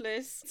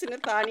 worthless, to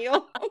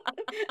Nathaniel.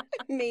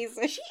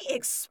 Amazing. She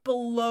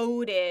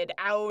exploded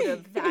out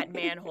of that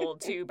manhole,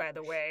 too, by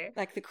the way.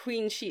 Like the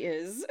queen she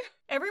is.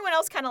 Everyone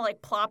else kind of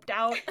like plopped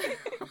out.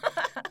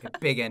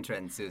 Big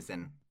entrance,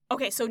 Susan.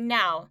 Okay, so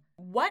now,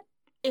 what,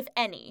 if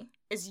any,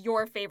 is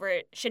your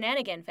favorite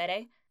shenanigan,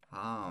 Fede?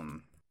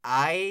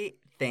 I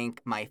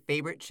think my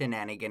favorite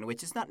shenanigan,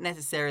 which is not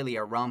necessarily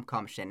a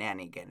rom-com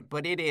shenanigan,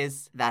 but it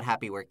is that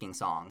Happy Working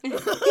song.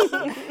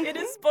 It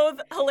is both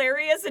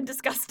hilarious and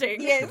disgusting.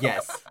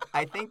 Yes.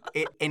 I think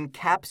it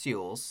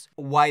encapsulates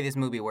why this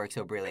movie works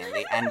so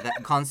brilliantly and the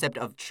concept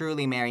of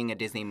truly marrying a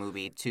Disney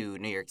movie to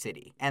New York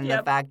City. And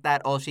the fact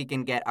that all she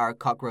can get are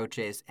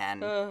cockroaches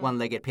and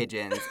one-legged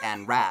pigeons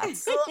and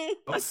rats.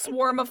 A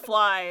swarm of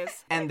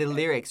flies. And the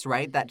lyrics,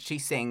 right, that she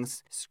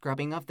sings,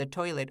 scrubbing off the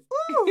toilet.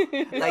 Ooh!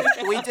 Like,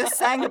 we just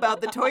sang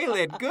about the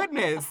toilet.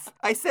 Goodness.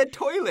 I said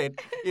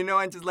toilet. You know,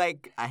 and just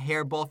like a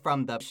hairball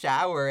from the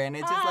shower. And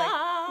it's just like...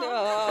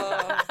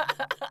 Oh.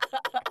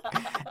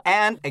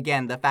 And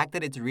again, the fact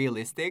that it's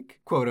realistic,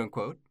 quote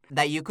unquote,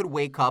 that you could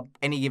wake up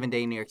any given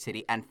day in New York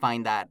City and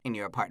find that in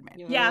your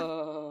apartment.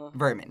 Yeah.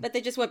 Vermin. But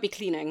they just won't be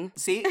cleaning.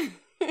 See?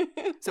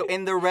 So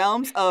in the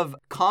realms of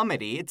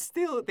comedy, it's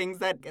still things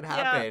that can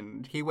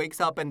happen. He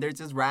wakes up and there's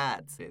just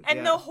rats.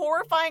 And the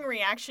horrifying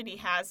reaction he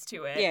has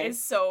to it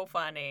is so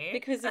funny.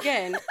 Because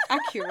again,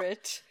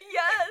 accurate.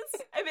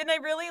 Yes. I mean, I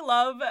really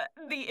love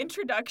the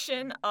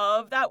introduction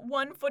of that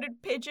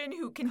one-footed pigeon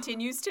who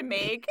continues to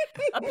make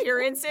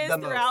appearances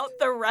throughout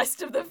the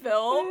rest of the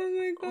film. Oh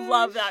my gosh.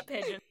 Love that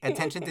pigeon.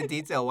 Attention to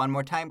detail one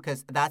more time,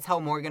 because that's how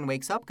Morgan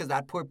wakes up, because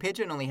that poor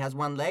pigeon only has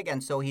one leg,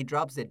 and so he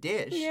drops the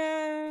dish.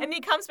 Yeah. And he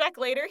comes back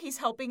later. He's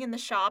helping in the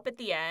shop at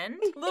the end.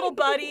 Little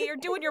buddy, you're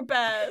doing your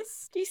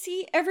best. Do you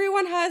see?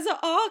 Everyone has an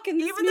arc in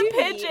this Even movie.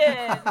 the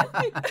pigeon.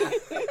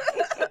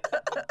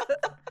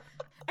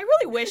 I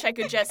really wish I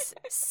could just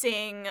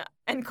sing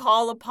and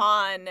call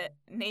upon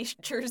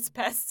nature's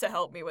best to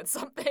help me with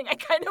something. I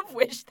kind of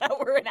wish that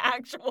were an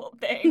actual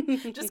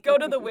thing. Just go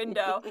to the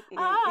window.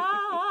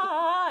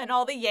 And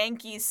all the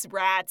Yankees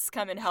rats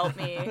come and help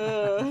me.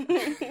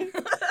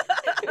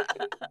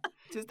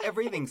 Just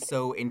everything's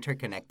so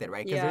interconnected,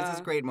 right? Because there's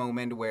this great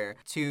moment where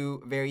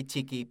two very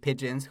cheeky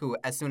pigeons who,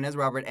 as soon as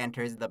Robert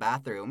enters the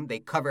bathroom, they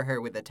cover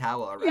her with a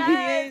towel, right?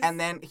 Yes. And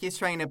then he's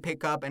trying to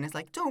pick up, and it's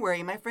like, don't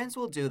worry, my friends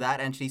will do that.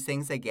 And she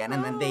sings again,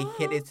 and then they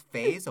hit his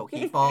face, so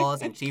he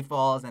falls and she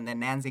falls, and then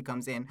Nancy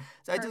comes in.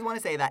 So I just want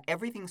to say that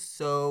everything's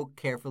so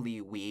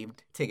carefully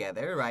weaved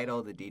together, right?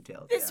 All the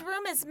details. This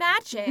room is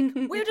magic.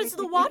 Where does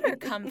the water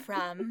come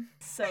from?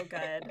 So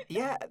good.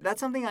 Yeah, that's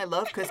something I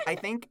love, because I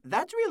think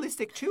that's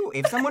realistic, too.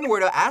 If someone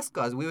were to ask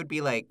us, we would be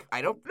like,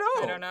 I don't know.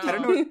 I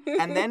don't know.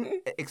 And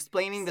then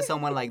explaining to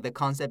someone like the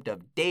concept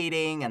of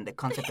dating and the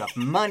concept of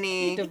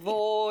money.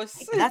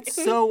 Divorce. That's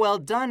so well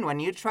done. When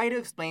you try to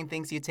explain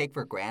things you take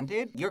for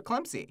granted, you're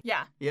clumsy.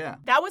 Yeah. Yeah.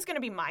 That was going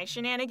to be my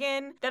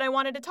shenanigan that I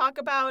wanted to talk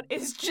about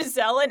is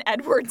Giselle and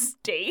Edward's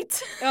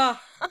date. Oh.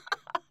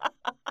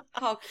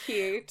 How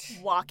cute.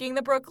 Walking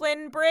the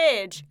Brooklyn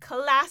Bridge.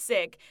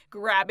 Classic.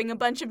 Grabbing a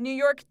bunch of New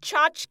York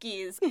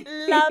tchotchkes.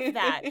 Love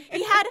that.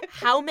 He had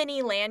how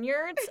many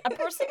lanyards? A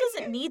person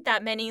doesn't need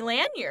that many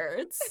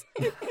lanyards.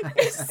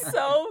 It's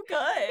so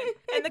good.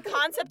 And the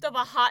concept of a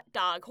hot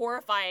dog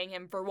horrifying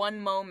him for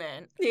one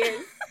moment.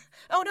 Yes.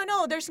 Oh,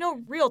 no, there's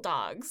no real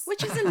dogs.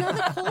 Which is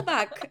another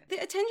callback. The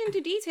attention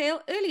to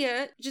detail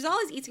earlier, Giselle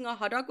is eating a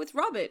hot dog with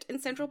Robert in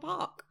Central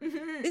Park.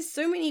 Mm-hmm. There's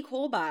so many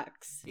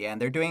callbacks. Yeah,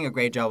 and they're doing a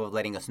great job of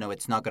letting us know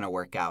it's not going to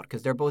work out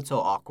because they're both so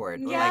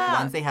awkward. Yeah. Like,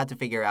 once they had to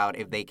figure out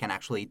if they can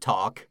actually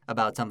talk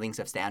about something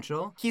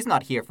substantial, he's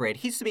not here for it.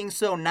 He's being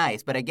so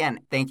nice. But again,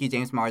 thank you,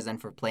 James Marsden,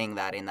 for playing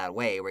that in that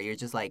way where you're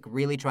just like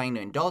really trying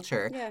to indulge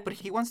her. Yeah. But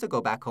he wants to go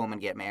back home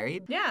and get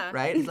married. Yeah.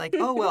 Right? He's like,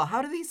 oh, well,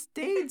 how do these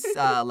dates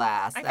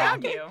last? I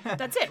found you.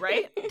 That's it,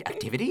 right?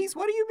 Activities?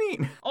 What do you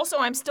mean? Also,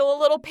 I'm still a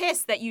little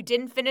pissed that you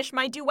didn't finish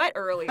my duet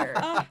earlier.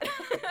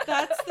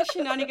 That's the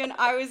shenanigan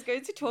I was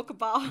going to talk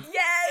about.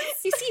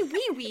 Yes! You see,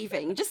 we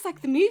weaving, just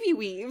like the movie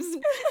weaves.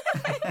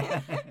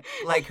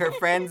 Like her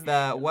friends,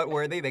 what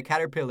were they? The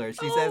caterpillars.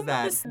 She says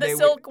that. The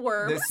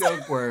silkworms. The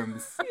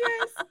silkworms.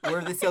 Yes.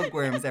 We're the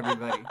silkworms,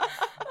 everybody.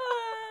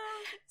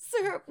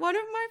 So one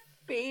of my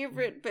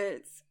favorite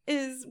bits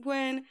is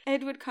when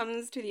Edward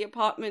comes to the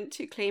apartment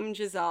to claim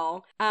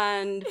Giselle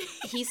and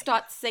he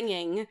starts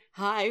singing,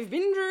 I've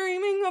been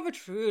dreaming of a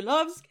true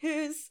love's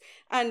kiss.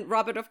 And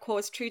Robert, of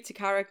course, true to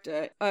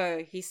character,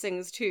 he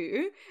sings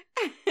too.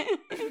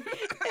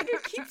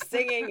 Edward keeps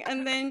singing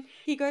and then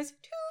he goes,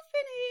 to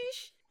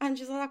finish. And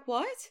Giselle's like,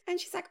 what? And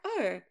she's like,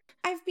 oh,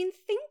 I've been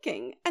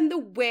thinking. And the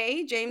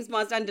way James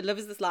Marsden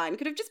delivers this line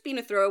could have just been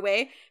a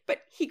throwaway,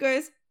 but he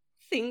goes,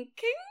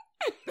 thinking?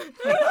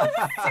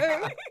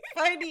 So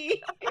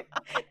funny.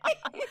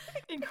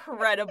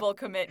 Incredible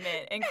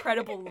commitment,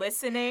 incredible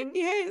listening.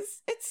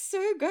 Yes, it's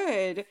so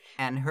good.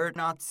 And her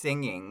not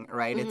singing,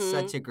 right? It's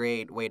such a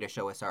great way to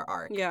show us our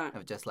arc. Yeah.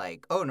 Of just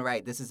like, oh, no,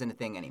 right, this isn't a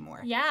thing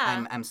anymore.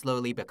 Yeah. I'm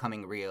slowly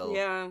becoming real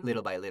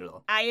little by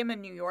little. I am a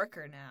New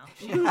Yorker now.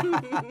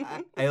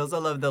 I also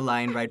love the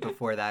line right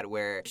before that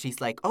where she's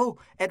like, oh,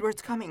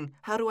 Edward's coming.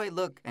 How do I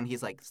look? And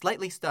he's like,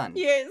 slightly stunned.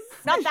 Yes.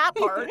 Not that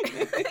part.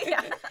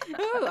 Yeah.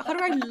 Oh, how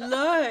do I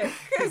look?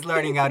 He's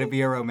learning how to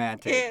be a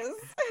romantic. Yes.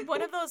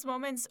 One of those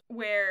moments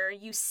where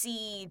you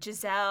see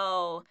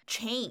Giselle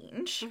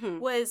change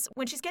was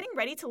when she's getting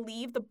ready to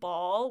leave the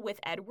ball with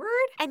Edward,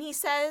 and he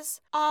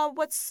says,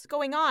 what's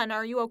going on?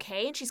 Are you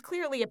okay? And she's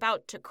clearly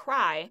about to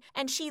cry,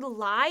 and she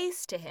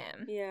lies to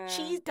him. Yeah.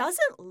 She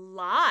doesn't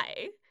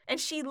lie. And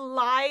she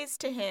lies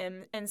to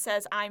him and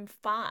says, I'm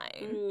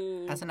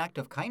fine. As an act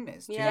of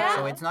kindness, too. Yeah.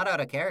 So it's not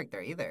out of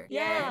character either.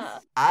 Yeah.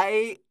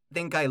 I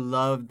think I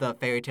love the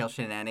fairy tale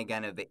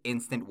shenanigan of the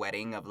instant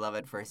wedding of love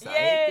at first sight.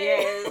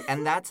 Yes.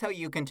 And that's how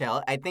you can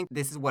tell. I think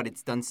this is what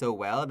it's done so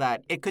well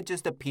that it could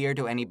just appear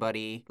to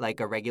anybody like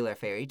a regular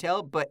fairy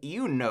tale, but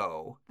you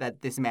know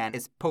that this man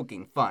is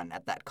poking fun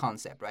at that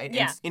concept, right?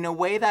 Yeah. It's in a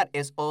way that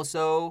is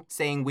also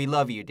saying, we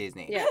love you,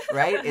 Disney. Yeah.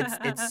 Right?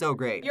 It's so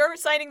great. You're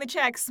signing the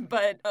checks,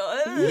 but...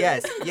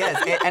 Yes.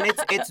 And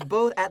it's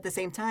both at the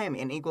same time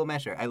in equal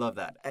measure. I love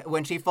that.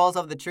 When she falls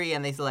off the tree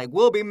and they say like,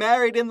 we'll be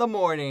married in the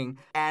morning.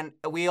 And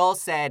we all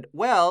said,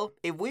 well,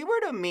 if we were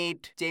to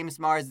meet James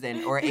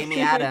Marsden or Amy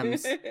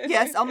Adams,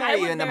 yes, I'll marry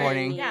you in the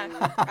morning.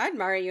 Yeah. I'd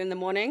marry you in the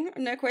morning.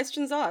 No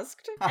questions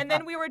asked. And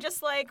then we were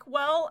just like,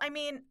 well, I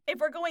mean, if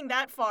we're going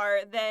that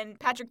far, then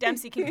Patrick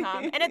Dempsey can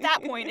come. And at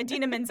that point,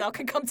 Idina Menzel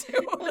can come too.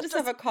 We'll just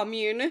have a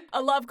commune.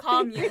 A love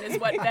commune is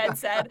what Ben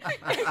said.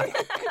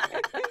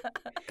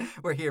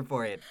 We're here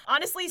for it.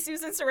 Honestly,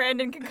 Susan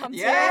Sarandon can come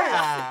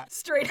Yeah. too.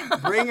 Straight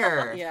up. Bring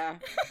her. Yeah.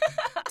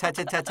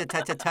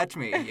 Touch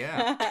me.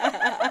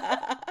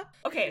 Yeah.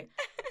 Okay.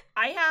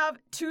 I have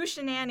two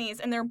shenanies,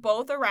 and they're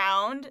both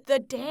around the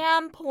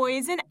damn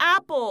poison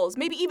apples.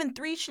 Maybe even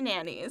three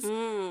shenanies.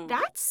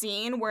 That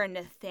scene where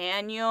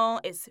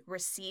Nathaniel is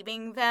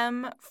receiving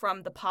them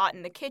from the pot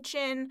in the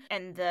kitchen,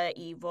 and the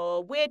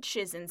evil witch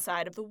is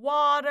inside of the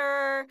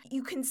water.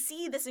 You can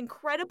see this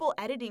incredible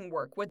editing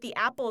work with the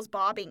apples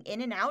bobbing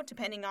in and out,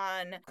 depending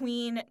on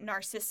Queen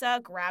Narcissa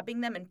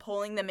grabbing them and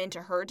pulling them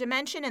into her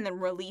dimension, and then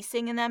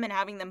releasing them and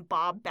having them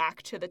bob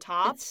back to the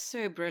top. It's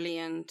so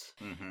brilliant.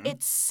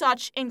 It's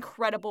such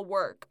incredible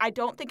work. I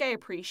don't think I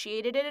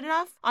appreciated it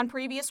enough on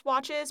previous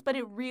watches, but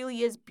it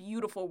really is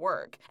beautiful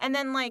work. And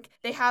then, like,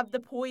 they have the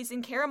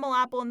poison caramel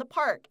apple in the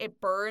park.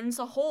 It burns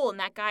a hole in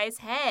that guy's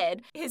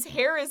head. His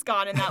hair is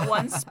gone in that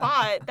one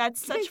spot.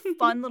 That's such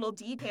fun little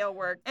detail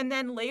work. And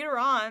then later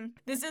on,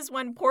 this is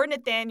when poor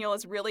Nathaniel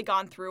has really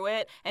gone through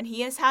it, and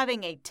he is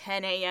having a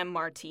 10 a.m.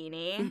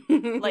 martini.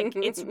 Like,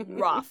 it's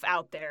rough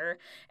out there.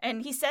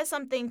 And he says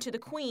something to the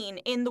queen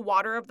in the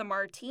water of the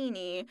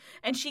martini,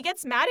 and she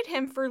gets mad at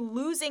him for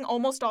losing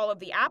almost all of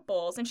the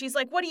apples. And she's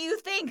like, what do you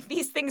think?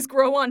 These things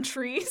grow on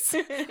trees?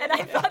 And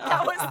I thought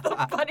that was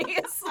the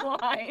funniest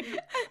line.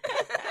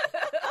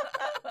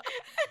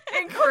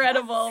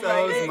 Incredible. So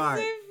right? smart.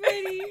 So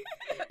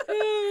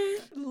funny.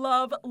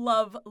 Love,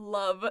 love,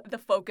 love the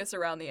focus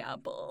around the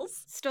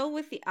apples. Still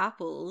with the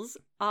apples,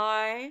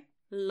 I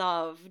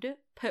loved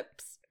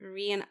Pip's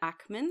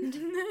reenactment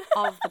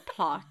of the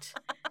plot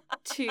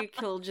to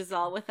kill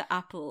Giselle with the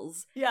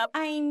apples. Yep.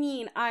 I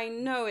mean, I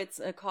know it's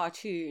a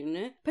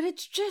cartoon, but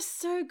it's just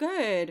so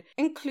good.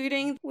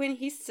 Including when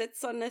he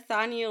sits on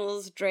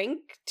Nathaniel's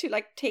drink to,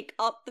 like, take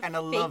out the And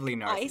a fake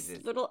lovely ice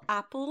narcissist. little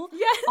apple.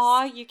 Yes.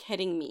 Are you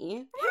kidding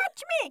me?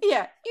 Watch me.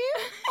 Yeah. You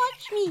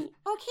watch me,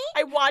 okay?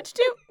 I watched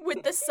it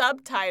with the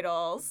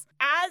subtitles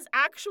as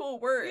actual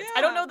words.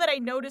 I don't know that I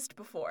noticed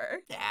before.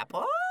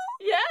 Apple?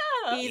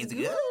 Yeah. He's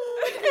good.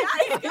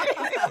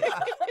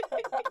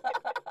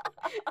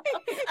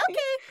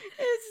 Okay.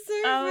 It's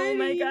so funny. Oh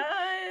my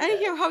god. And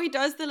hear how he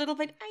does the little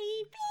bit,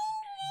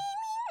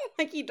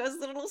 like he does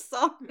the little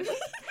song.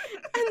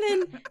 And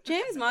then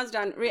James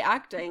Marsden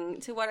reacting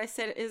to what I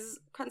said is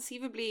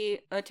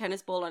conceivably a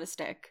tennis ball on a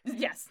stick.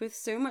 Yes. With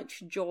so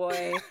much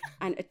joy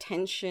and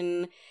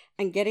attention,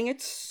 and getting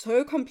it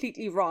so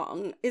completely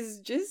wrong is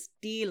just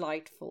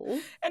delightful.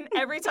 And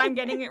every time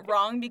getting it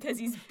wrong because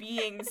he's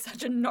being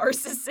such a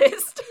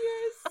narcissist.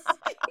 Yes,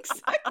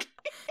 exactly.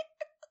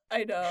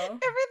 I know.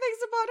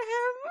 Everything's about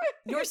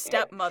him. Your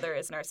stepmother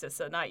is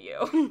Narcissa, not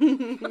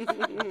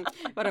you.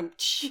 But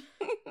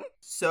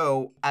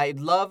So I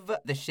love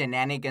the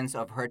shenanigans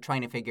of her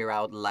trying to figure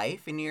out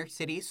life in New York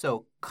City.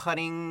 So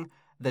cutting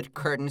the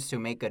curtains to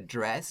make a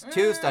dress.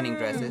 2 stunning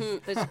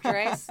dresses. Those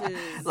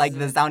dresses. Like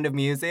The Sound of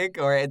Music,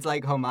 or it's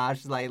like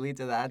homage slightly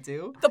to that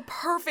too. The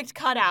perfect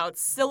cutout,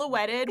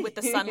 silhouetted with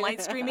the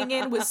sunlight streaming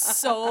in, was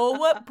so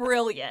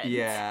brilliant.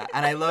 Yeah,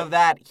 and I love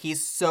that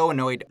he's so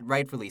annoyed,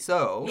 rightfully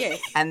so.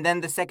 Yes. And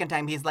then the second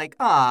time he's like,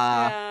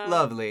 ah,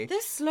 lovely.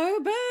 This slow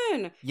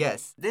burn.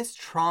 Yes, this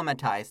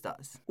traumatized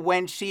us.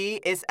 When she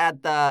is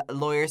at the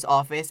lawyer's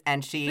office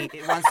and she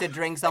wants to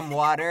drink some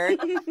water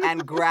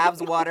and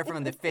grabs water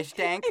from the fish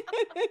tank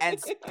and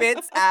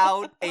spits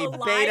out a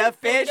beta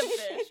fish.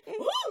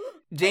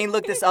 Jane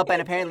looked this up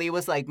and apparently it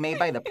was like made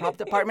by the prop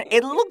department.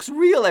 It looks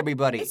real,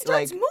 everybody. It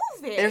starts like,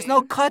 moving. There's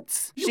no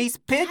cuts. She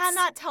spits. You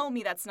cannot tell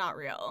me that's not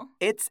real.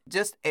 It's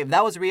just, if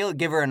that was real,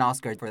 give her an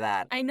Oscar for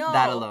that. I know.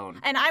 That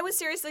alone. And I was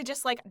seriously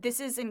just like, this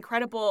is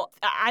incredible.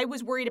 I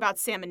was worried about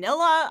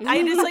salmonella.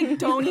 I just like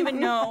don't even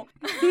know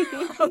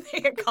how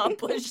they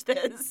accomplished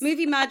this.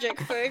 Movie magic,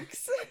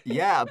 folks.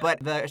 Yeah, but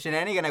the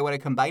shenanigan I want to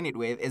combine it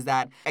with is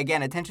that,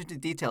 again, attention to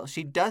detail.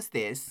 She does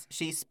this.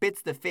 She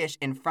spits the fish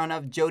in front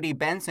of Jodie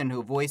Benson,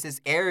 who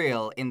voices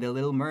Ariel in The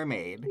Little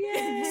Mermaid.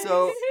 Yay.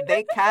 So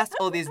they cast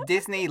all these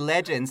Disney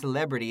legend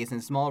celebrities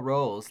in small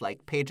roles,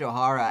 like Paige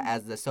O'Hara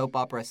as the soap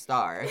opera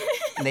star.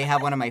 And they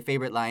have one of my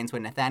favorite lines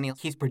when Nathaniel,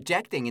 he's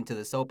projecting into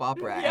the soap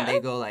opera, and they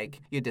go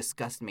like, you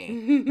disgust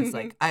me. It's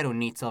like, I don't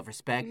need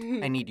self-respect.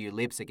 I need your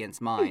lips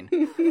against mine.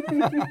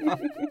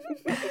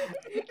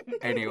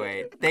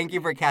 Anyway, thank you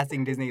for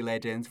casting Disney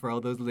legends, for all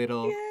those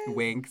little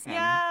winks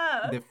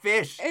and the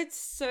fish. It's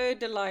so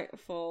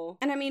delightful.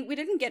 And I mean, we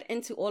didn't get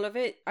into all of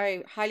it.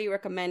 I highly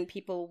recommend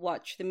people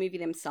watch the movie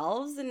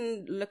themselves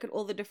and look at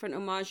all the different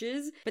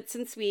homages. But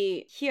since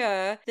we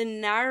hear, the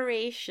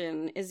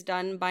narration is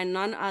done by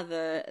none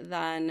other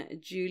than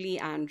Julie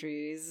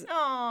Andrews.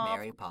 Oh,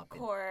 Mary Poppins. Of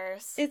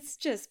course. It's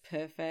just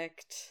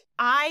perfect.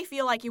 I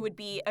feel like it would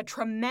be a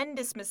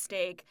tremendous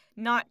mistake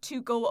not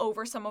to go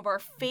over some of our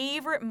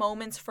favorite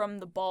moments from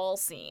the ball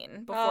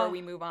scene before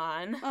we move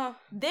on.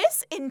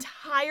 This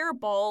entire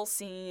ball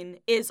scene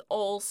is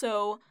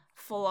also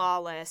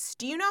flawless.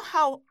 Do you know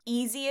how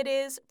easy it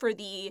is for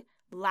the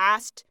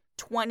last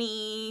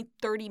 20,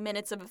 30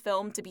 minutes of a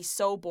film to be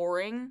so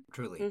boring?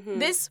 Truly.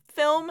 This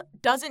film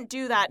doesn't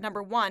do that,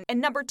 number one. And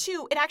number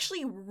two, it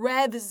actually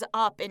revs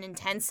up in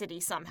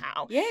intensity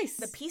somehow. Yes.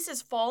 The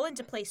pieces fall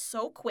into place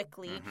so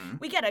quickly.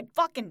 We get a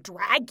fucking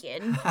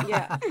dragon.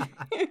 Yeah.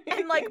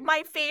 And, like,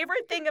 my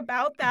favorite thing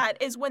about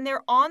that is when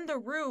they're on the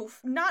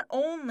roof, not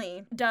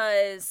only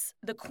does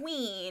the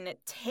queen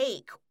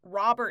take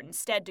Robert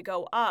instead to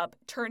go up,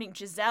 turning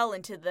Giselle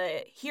into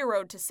the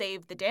hero to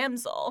save the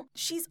damsel,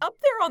 she's up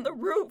there on the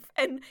roof,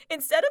 and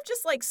instead of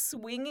just, like,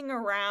 swinging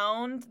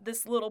around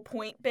this little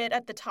point bit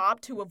at the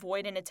top to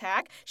avoid an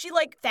attack, she,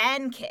 like,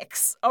 fan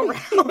kicks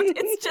around.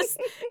 It's just,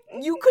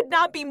 you could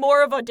not be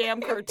more of a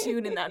damn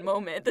cartoon in that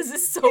moment. This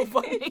is so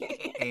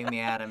funny. Amy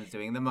Adams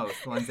doing the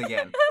most once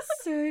again.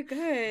 So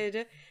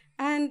good.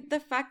 And the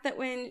fact that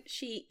when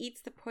she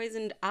eats the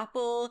poisoned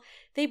apple,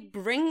 they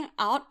bring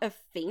out a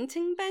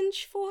fainting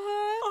bench for her.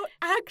 Oh,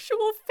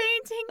 actual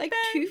fainting Like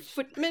bench. 2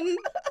 footmen. What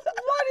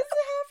is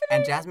happening?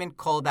 And Jasmine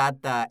called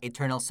that the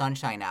Eternal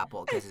Sunshine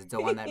apple because it's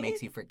the one that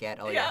makes you forget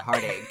all your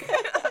heartache.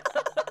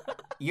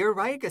 You're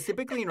right, because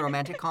typically in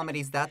romantic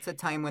comedies, that's a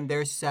time when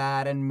they're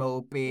sad and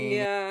moping.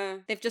 Yeah.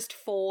 They've just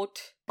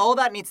fought. All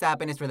that needs to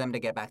happen is for them to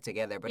get back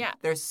together. But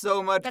there's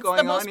so much That's going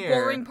the most on here.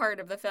 boring part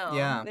of the film.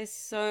 Yeah. There's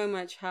so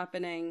much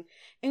happening,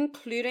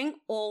 including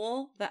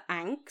all the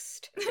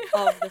angst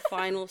of the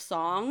final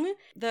song.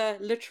 The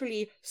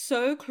literally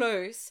so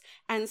close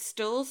and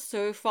still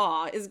so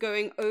far is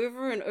going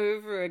over and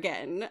over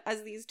again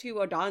as these two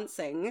are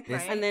dancing.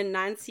 Right. And then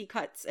Nancy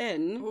cuts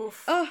in.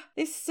 Oof. Oh,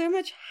 there's so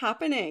much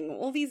happening.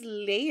 All these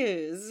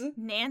layers.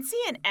 Nancy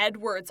and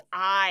Edward's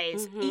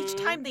eyes, each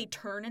time they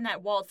turn in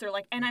that waltz, they're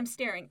like, and I'm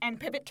staring, and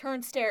pivot,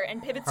 turn, stare,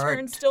 and pivot,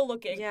 turn, still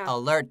looking. Yeah.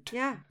 Alert.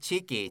 Yeah.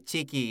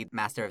 Cheeky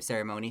master of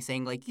ceremony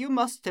saying, like, you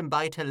must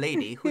invite a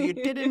lady who you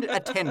didn't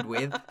attend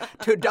with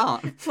to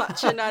dance. Plot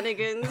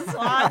shenanigans.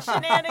 Plot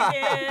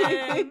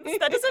shenanigans.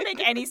 That doesn't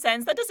make any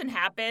sense. That doesn't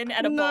happen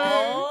at a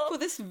ball. For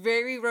this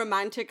very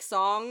romantic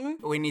song.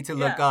 We need to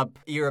look up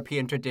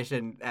European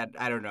tradition, and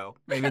I don't know,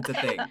 maybe it's a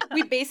thing.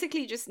 We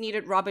basically just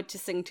needed Robert to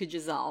sing to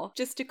Giselle,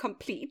 just to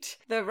complete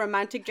the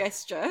romantic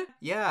gesture.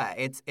 Yeah,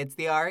 it's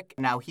the arc.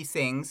 Now he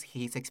sings.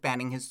 He's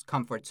expanding his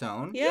comfort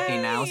zone. Yay! He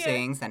now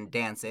sings and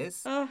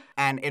dances.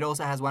 And it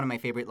also has one of my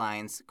favorite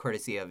lines,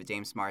 courtesy of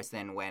James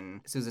Marsden,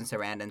 when Susan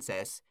Sarandon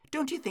says,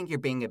 "Don't you think you're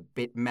being a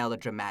bit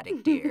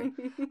melodramatic, dear?"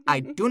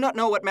 I do not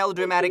know what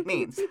melodramatic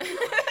means.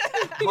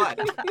 What?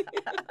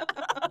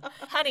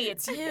 Honey,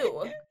 it's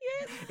you.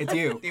 It's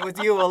you. It was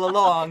you all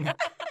along.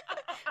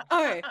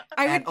 Oh,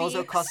 I would And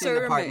also be costume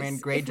so department,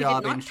 remiss great if we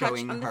job did not in touch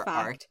showing on the her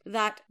fact art.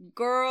 That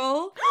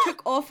girl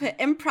took off her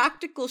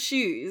impractical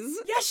shoes.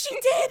 Yes, she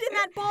did in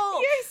that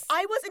ball. Yes.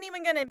 I wasn't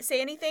even going to say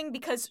anything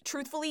because,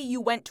 truthfully, you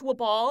went to a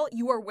ball.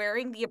 You are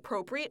wearing the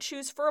appropriate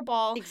shoes for a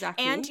ball.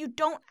 Exactly. And you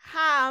don't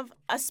have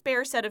a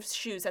spare set of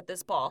shoes at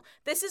this ball.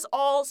 This is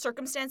all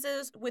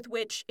circumstances with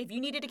which, if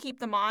you needed to keep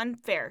them on,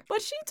 fair.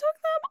 But she took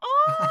them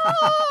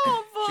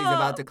off. She's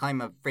about to climb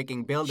a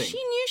freaking building. She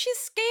knew she's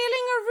scaling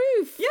a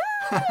roof.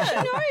 Yeah. She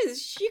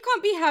knows. She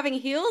can't be having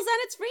heels and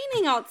it's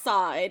raining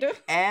outside.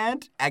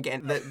 And,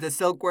 again, the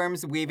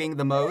silkworms weaving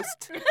the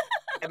most.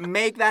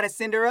 Make that a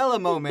Cinderella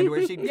moment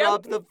where she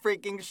drops the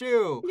freaking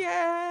shoe.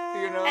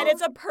 Yeah. You know? And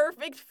it's a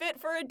perfect fit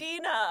for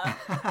Adina.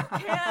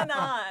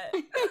 Cannot.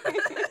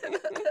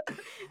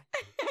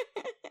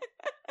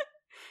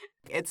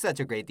 It's such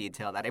a great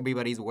detail that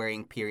everybody's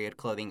wearing period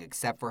clothing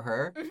except for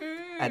her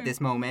at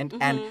this moment.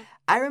 And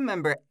I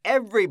remember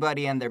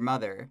everybody and their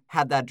mother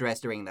had that dress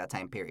during that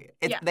time period.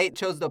 They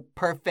chose the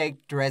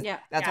perfect dress. Yeah.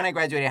 That's when I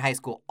graduated high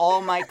school.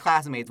 All my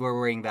classmates were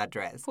wearing that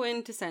dress.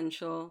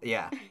 Quintessential.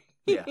 Yeah.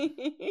 Yeah.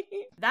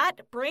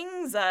 That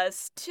brings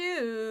us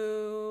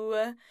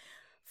to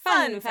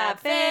Fun Fab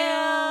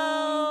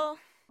Fail.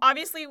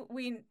 Obviously,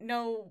 we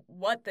know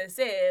what this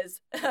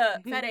is.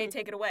 Fede,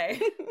 take it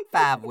away.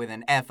 Fab with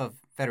an F of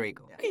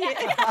Federico.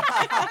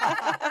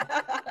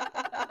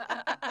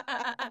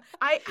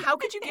 How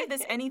could you give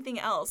this anything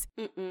else?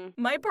 Mm-mm.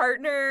 My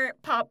partner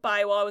popped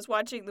by while I was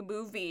watching the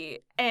movie,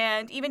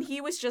 and even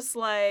he was just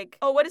like,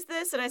 "Oh, what is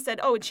this?" And I said,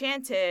 "Oh,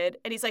 Enchanted."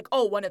 And he's like,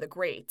 "Oh, one of the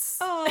greats."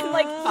 And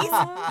like,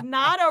 he's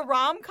not a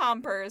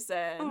rom-com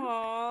person.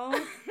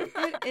 Aww.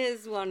 It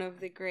is one of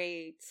the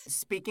greats.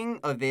 Speaking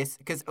of this,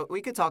 because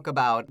we could talk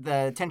about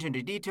the attention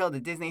to detail, the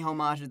Disney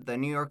homage, the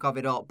New York of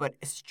it all, but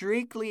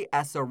strictly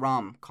as a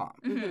rom-com.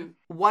 Mm-hmm.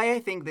 Why I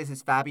think this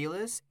is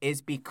fabulous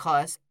is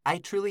because I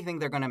truly think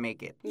they're going to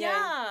make it.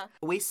 Yeah.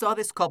 We saw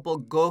this couple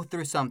go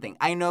through something.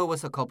 I know it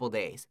was a couple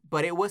days,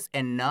 but it was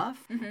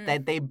enough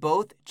that they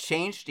both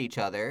changed each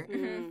other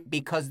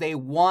because they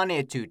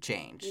wanted to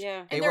change.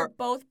 Yeah. And they're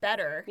both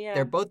better. Yeah.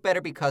 They're both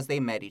better because they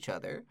met each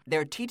other.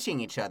 They're teaching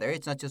each other.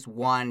 It's not just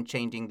one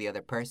changing the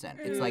other person.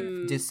 It's like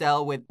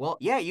Giselle with, well,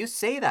 yeah, you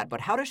say that,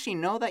 but how does she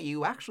know that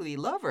you actually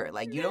love her?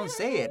 Like, you don't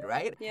say it,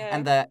 right? Yeah.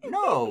 And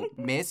no,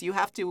 miss, you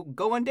have to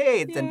go on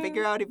dates and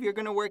figure out if you're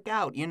going to work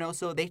out,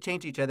 so they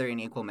change each other in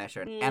equal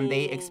measure and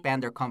they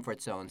expand their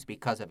comfort zones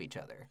because of each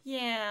other.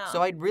 Yeah.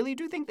 So I really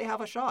do think they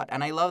have a shot.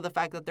 And I love the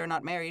fact that they're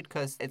not married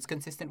because it's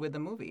consistent with the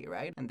movie,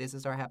 right? And this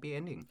is our happy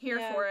ending. Here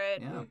for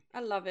it. Yeah.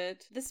 I love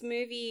it. This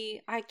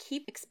movie, I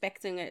keep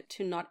expecting it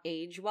to not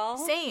age well.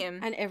 Same.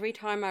 And every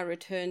time I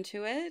return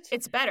to it,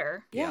 It's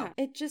better. yeah,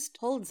 it just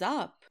holds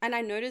up. And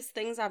I notice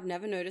things I've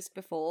never noticed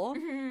before.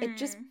 It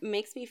just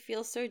makes me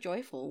feel so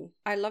joyful.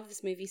 I love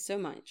this movie so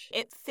much.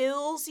 It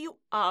fills you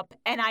up,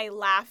 and I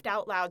laughed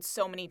out loud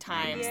so many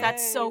times. Yeah.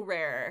 That's so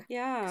rare.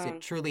 Yeah. It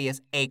truly is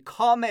a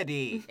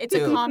comedy. It's a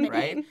too, comedy.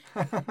 right?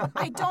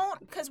 I don't,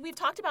 because we've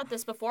talked about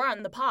this before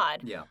on the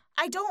pod. Yeah.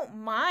 I don't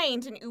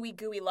mind an ooey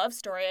gooey love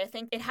story. I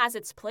think it has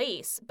its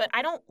place, but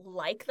I don't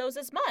like those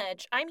as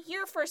much. I'm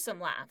here for some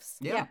laughs.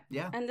 Yeah.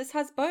 Yeah. And this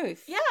has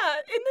both. Yeah,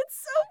 and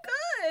it's so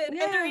good.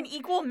 Yeah. And they're in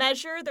equal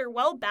measure. They're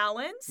well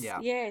balanced. Yeah.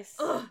 Yes.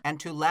 Ugh. And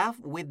to laugh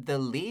with the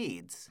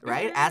leads,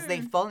 right? As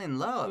they fall in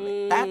love.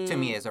 That to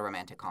me is a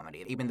romantic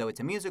comedy. Even though it's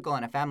a musical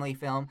and a family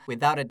film,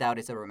 without a doubt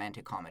it's a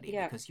romantic comedy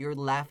Yeah. because you're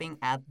laughing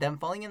at them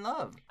falling in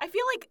love. I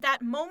feel like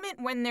that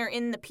moment when they're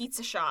in the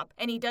pizza shop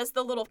and he does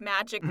the little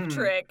magic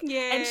trick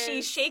and she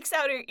Yes. shakes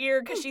out her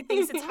ear because she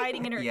thinks it's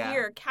hiding in her Yeah.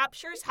 ear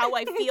captures how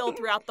I feel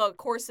throughout the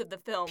course of the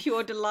film.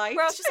 Pure delight.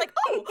 Where I was just like,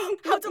 oh,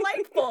 how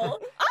delightful.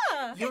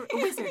 Ah. You're a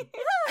wizard.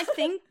 I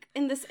think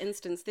in this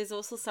instance, there's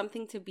also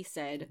something to be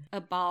said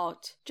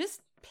about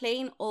just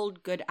plain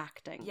old good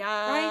acting.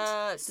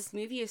 Right? Yes. This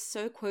movie is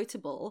so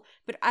quotable,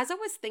 but as I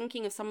was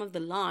thinking of some of the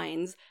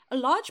lines, a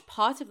large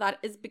part of that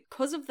is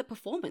because of the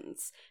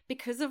performance,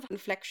 because of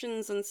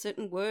inflections on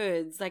certain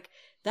words. Like,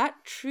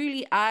 that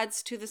truly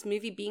adds to this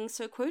movie being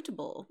so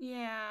quotable.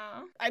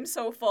 Yeah. I'm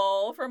so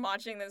full from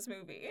watching this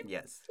movie.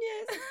 Yes.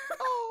 Yes.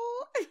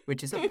 Oh.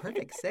 Which is a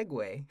perfect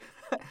segue.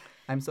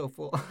 I'm so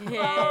full.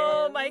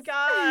 Oh my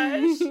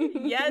gosh.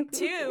 Yeah,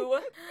 too.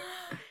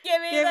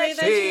 Give me the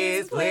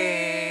cheese,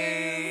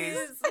 please.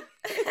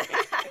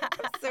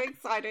 I'm so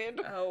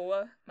excited.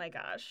 Oh my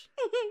gosh.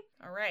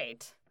 All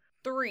right.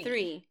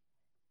 3,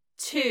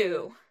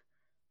 2,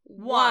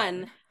 1.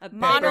 1. A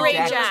Monterey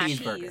Jack Jack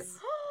cheeseburger. cheese.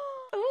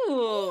 It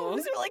Ooh.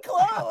 was really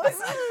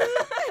close.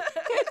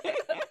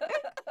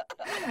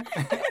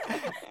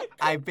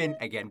 I've been,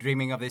 again,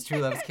 dreaming of this true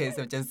love's kiss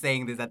of just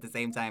saying this at the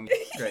same time.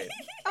 Great.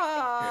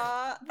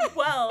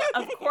 Well,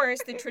 of course,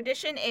 the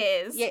tradition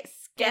is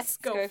Yes. guests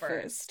go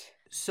first.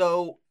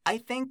 So I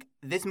think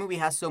this movie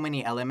has so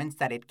many elements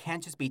that it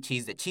can't just be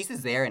cheese. The cheese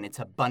is there and it's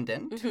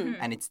abundant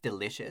and it's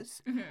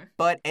delicious,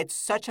 but it's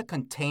such a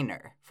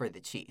container for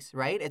the cheese,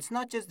 right? It's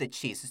not just the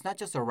cheese. It's not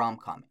just a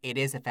rom-com. It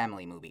is a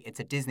family movie. It's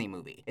a Disney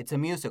movie. It's a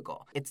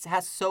musical. It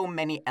has so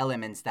many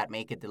elements that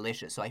make it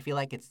delicious. So I feel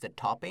like it's the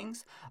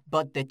toppings,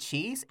 but the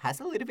cheese has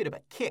a little bit of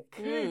a kick.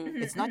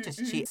 It's not just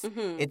cheese.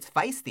 It's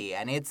feisty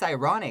and it's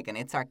ironic and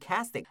it's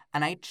sarcastic.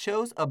 And I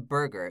chose a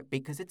burger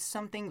because it's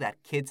something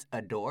that kids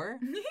adore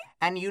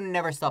and you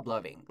never stop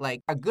loving.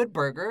 Like, a good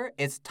burger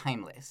is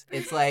timeless.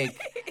 It's like,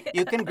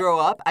 you can grow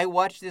up. I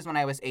watched this when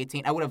I was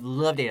 18. I would have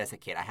loved it as a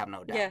kid, I have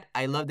no doubt. Yeah.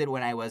 I loved it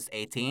when I was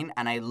 18,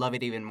 and I love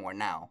it even more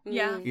now.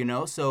 Yeah. You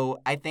know? So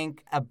I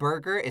think a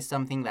burger is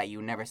something that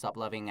you never stop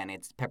loving, and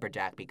it's Pepper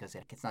Jack because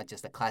it's not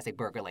just a classic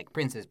burger like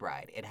Princess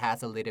Bride. It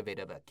has a little bit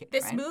of a kick,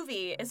 This right?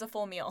 movie is a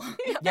full meal.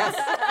 Yes.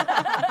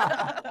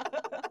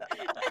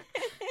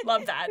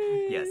 Love that.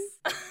 Yes.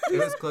 It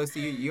was close to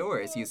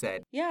yours, you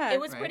said. Yeah. It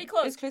was Right. pretty It's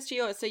close. close to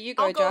yours. So you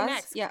go, I'll go Jazz.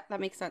 next. Yeah, that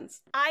makes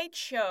sense. I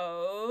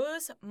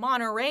chose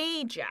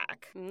Monterey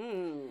Jack.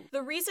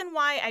 The reason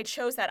why I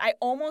chose that, I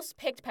almost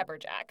picked Pepper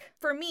Jack.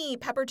 For me,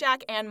 Pepper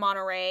Jack and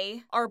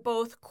Monterey are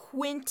both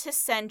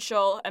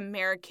quintessential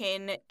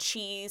American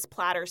cheese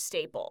platter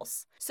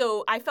staples.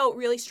 So I felt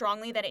really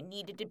strongly that it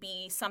needed to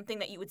be something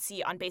that you would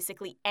see on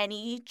basically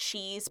any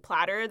cheese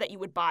platter that you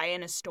would buy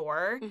in a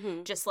store,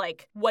 just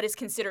like what is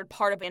considered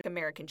part of an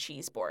American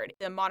cheese board.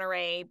 The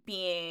Monterey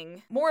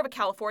being more of a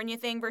California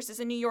thing versus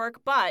a New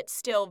York, but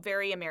still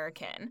very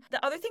American.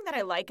 The other thing that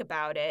I like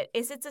about it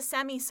is it's a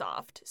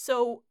semi-soft.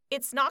 So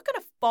it's not going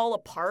to fall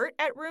apart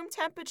at room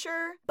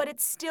temperature, but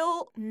it's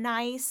still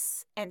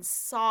nice and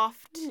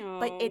soft,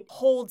 but it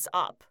holds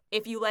up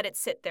if you let it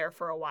sit there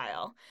for a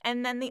while.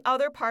 And then the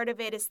other part of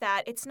it is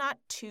that it's not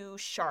too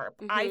sharp.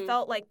 I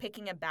felt like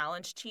picking a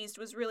balanced cheese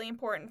was really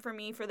important for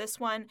me for this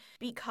one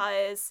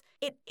because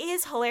it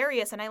is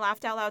hilarious and I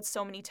laughed out loud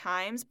so many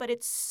times, but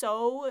it's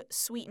so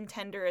sweet and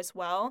tender as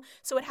well.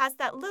 So it has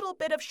that little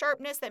bit of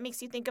sharpness that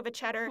makes you think of a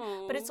cheddar,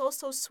 but it's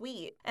also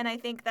sweet. And I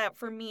think that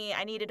for me,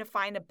 I needed to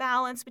find a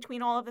balance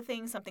between all of the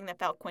things, something that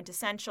felt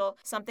quintessential,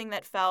 something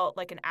that felt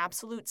like an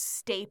absolute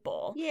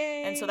staple.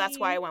 Yay. And so that's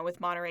why I went with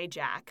Monterey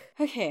Jack.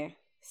 Okay,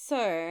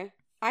 so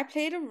I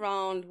played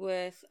around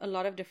with a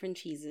lot of different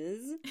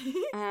cheeses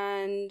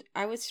and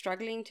I was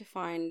struggling to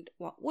find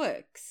what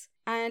works.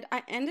 And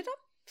I ended up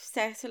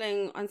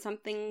settling on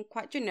something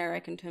quite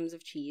generic in terms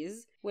of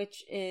cheese,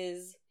 which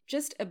is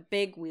just a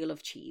big wheel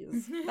of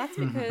cheese. That's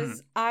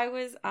because I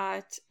was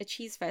at a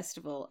cheese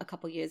festival a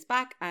couple years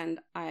back and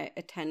I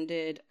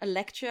attended a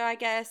lecture, I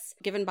guess,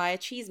 given by a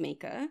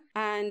cheesemaker.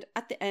 And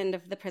at the end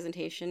of the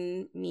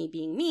presentation, me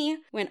being me,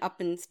 went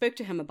up and spoke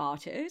to him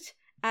about it.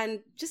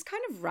 And just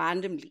kind of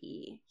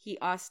randomly, he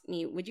asked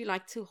me, would you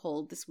like to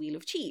hold this wheel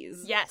of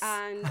cheese? Yes.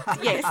 And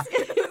yes.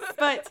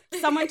 But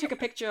someone took a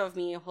picture of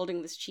me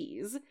holding this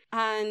cheese.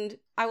 And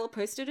I will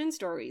post it in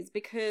stories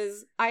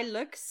because I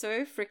look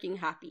so freaking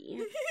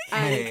happy.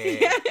 And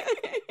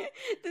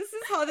this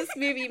is how this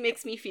movie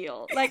makes me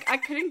feel. Like, I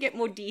couldn't get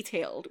more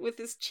detailed with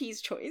this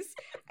cheese choice.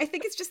 I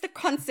think it's just the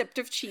concept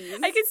of cheese.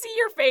 I can see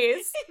your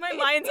face. My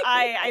mind's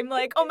eye. I'm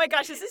like, oh my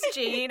gosh, this is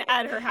Jane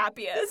at her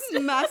happiest.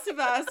 This massive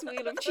ass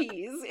wheel of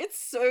cheese. It's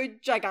so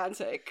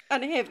gigantic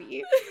and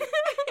heavy.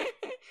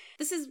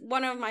 This is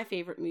one of my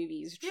favorite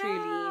movies, truly.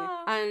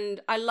 Yeah.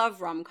 And I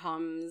love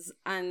rom-coms.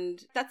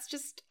 And that's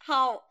just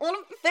how all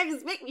of the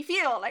things make me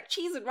feel. Like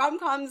cheese and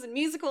rom-coms and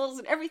musicals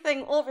and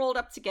everything all rolled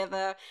up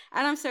together.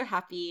 And I'm so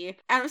happy.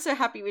 And I'm so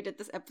happy we did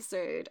this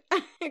episode.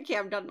 Okay,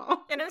 I'm done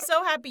now. And I'm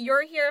so happy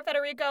you're here,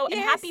 Federico. And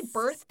Yes. happy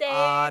birthday.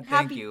 Thank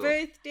Happy you.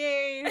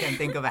 birthday. Can't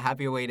think of a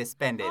happier way to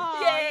spend it.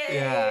 Aw, Yay.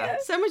 Yeah.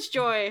 So much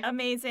joy.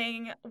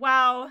 Amazing.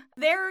 Wow.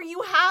 There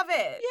you have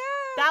it.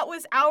 Yeah. That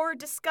was our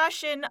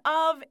discussion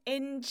of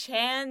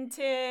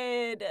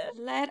Enchanted.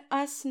 Let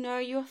us know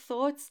your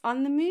thoughts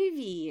on the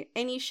movie.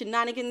 Any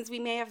shenanigans we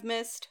may have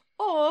missed.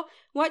 Or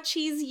what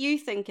cheese you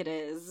think it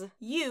is.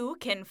 You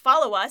can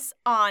follow us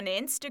on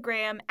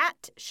Instagram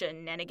at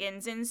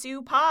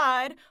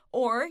shenanigansensuepod,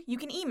 or you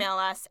can email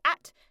us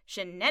at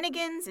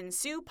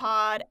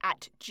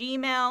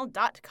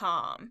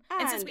shenanigansensuepod@gmail.com.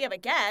 And since And- we have a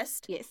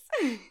guest, Yes.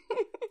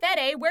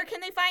 Fede, where can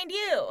they find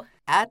you?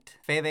 At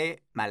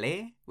Fede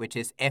Mallet, which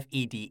is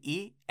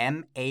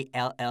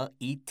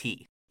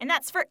FEDEMALLET. And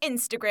that's for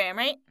Instagram,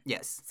 right?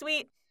 Yes.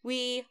 Sweet.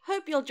 We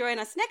hope you'll join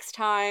us next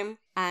time.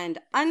 And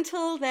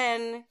until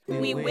then,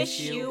 We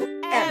wish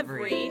you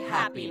every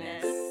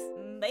happiness.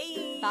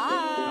 Bye.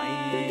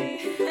 bye.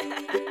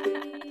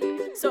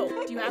 So,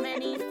 do you have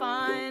any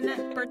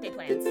fun birthday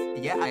plans?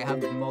 Yeah, I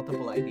have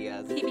multiple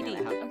ideas. TBD. I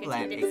have Okay,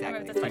 planned TBD.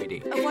 exactly. That's fine.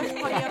 TBD. A watch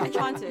party on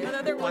Enchanted.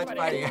 Another Watch one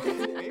party.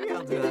 Maybe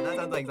I'll do that. That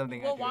sounds like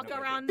something I We'll do walk on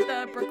a around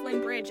the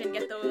Brooklyn Bridge and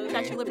get those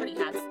Statue of Liberty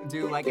hats. birthday.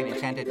 Do like an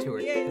Enchanted tour.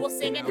 Yes. We'll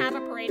sing and have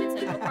a parade in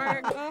Central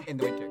Park. In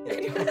the winter.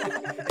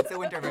 It's the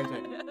winter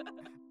version.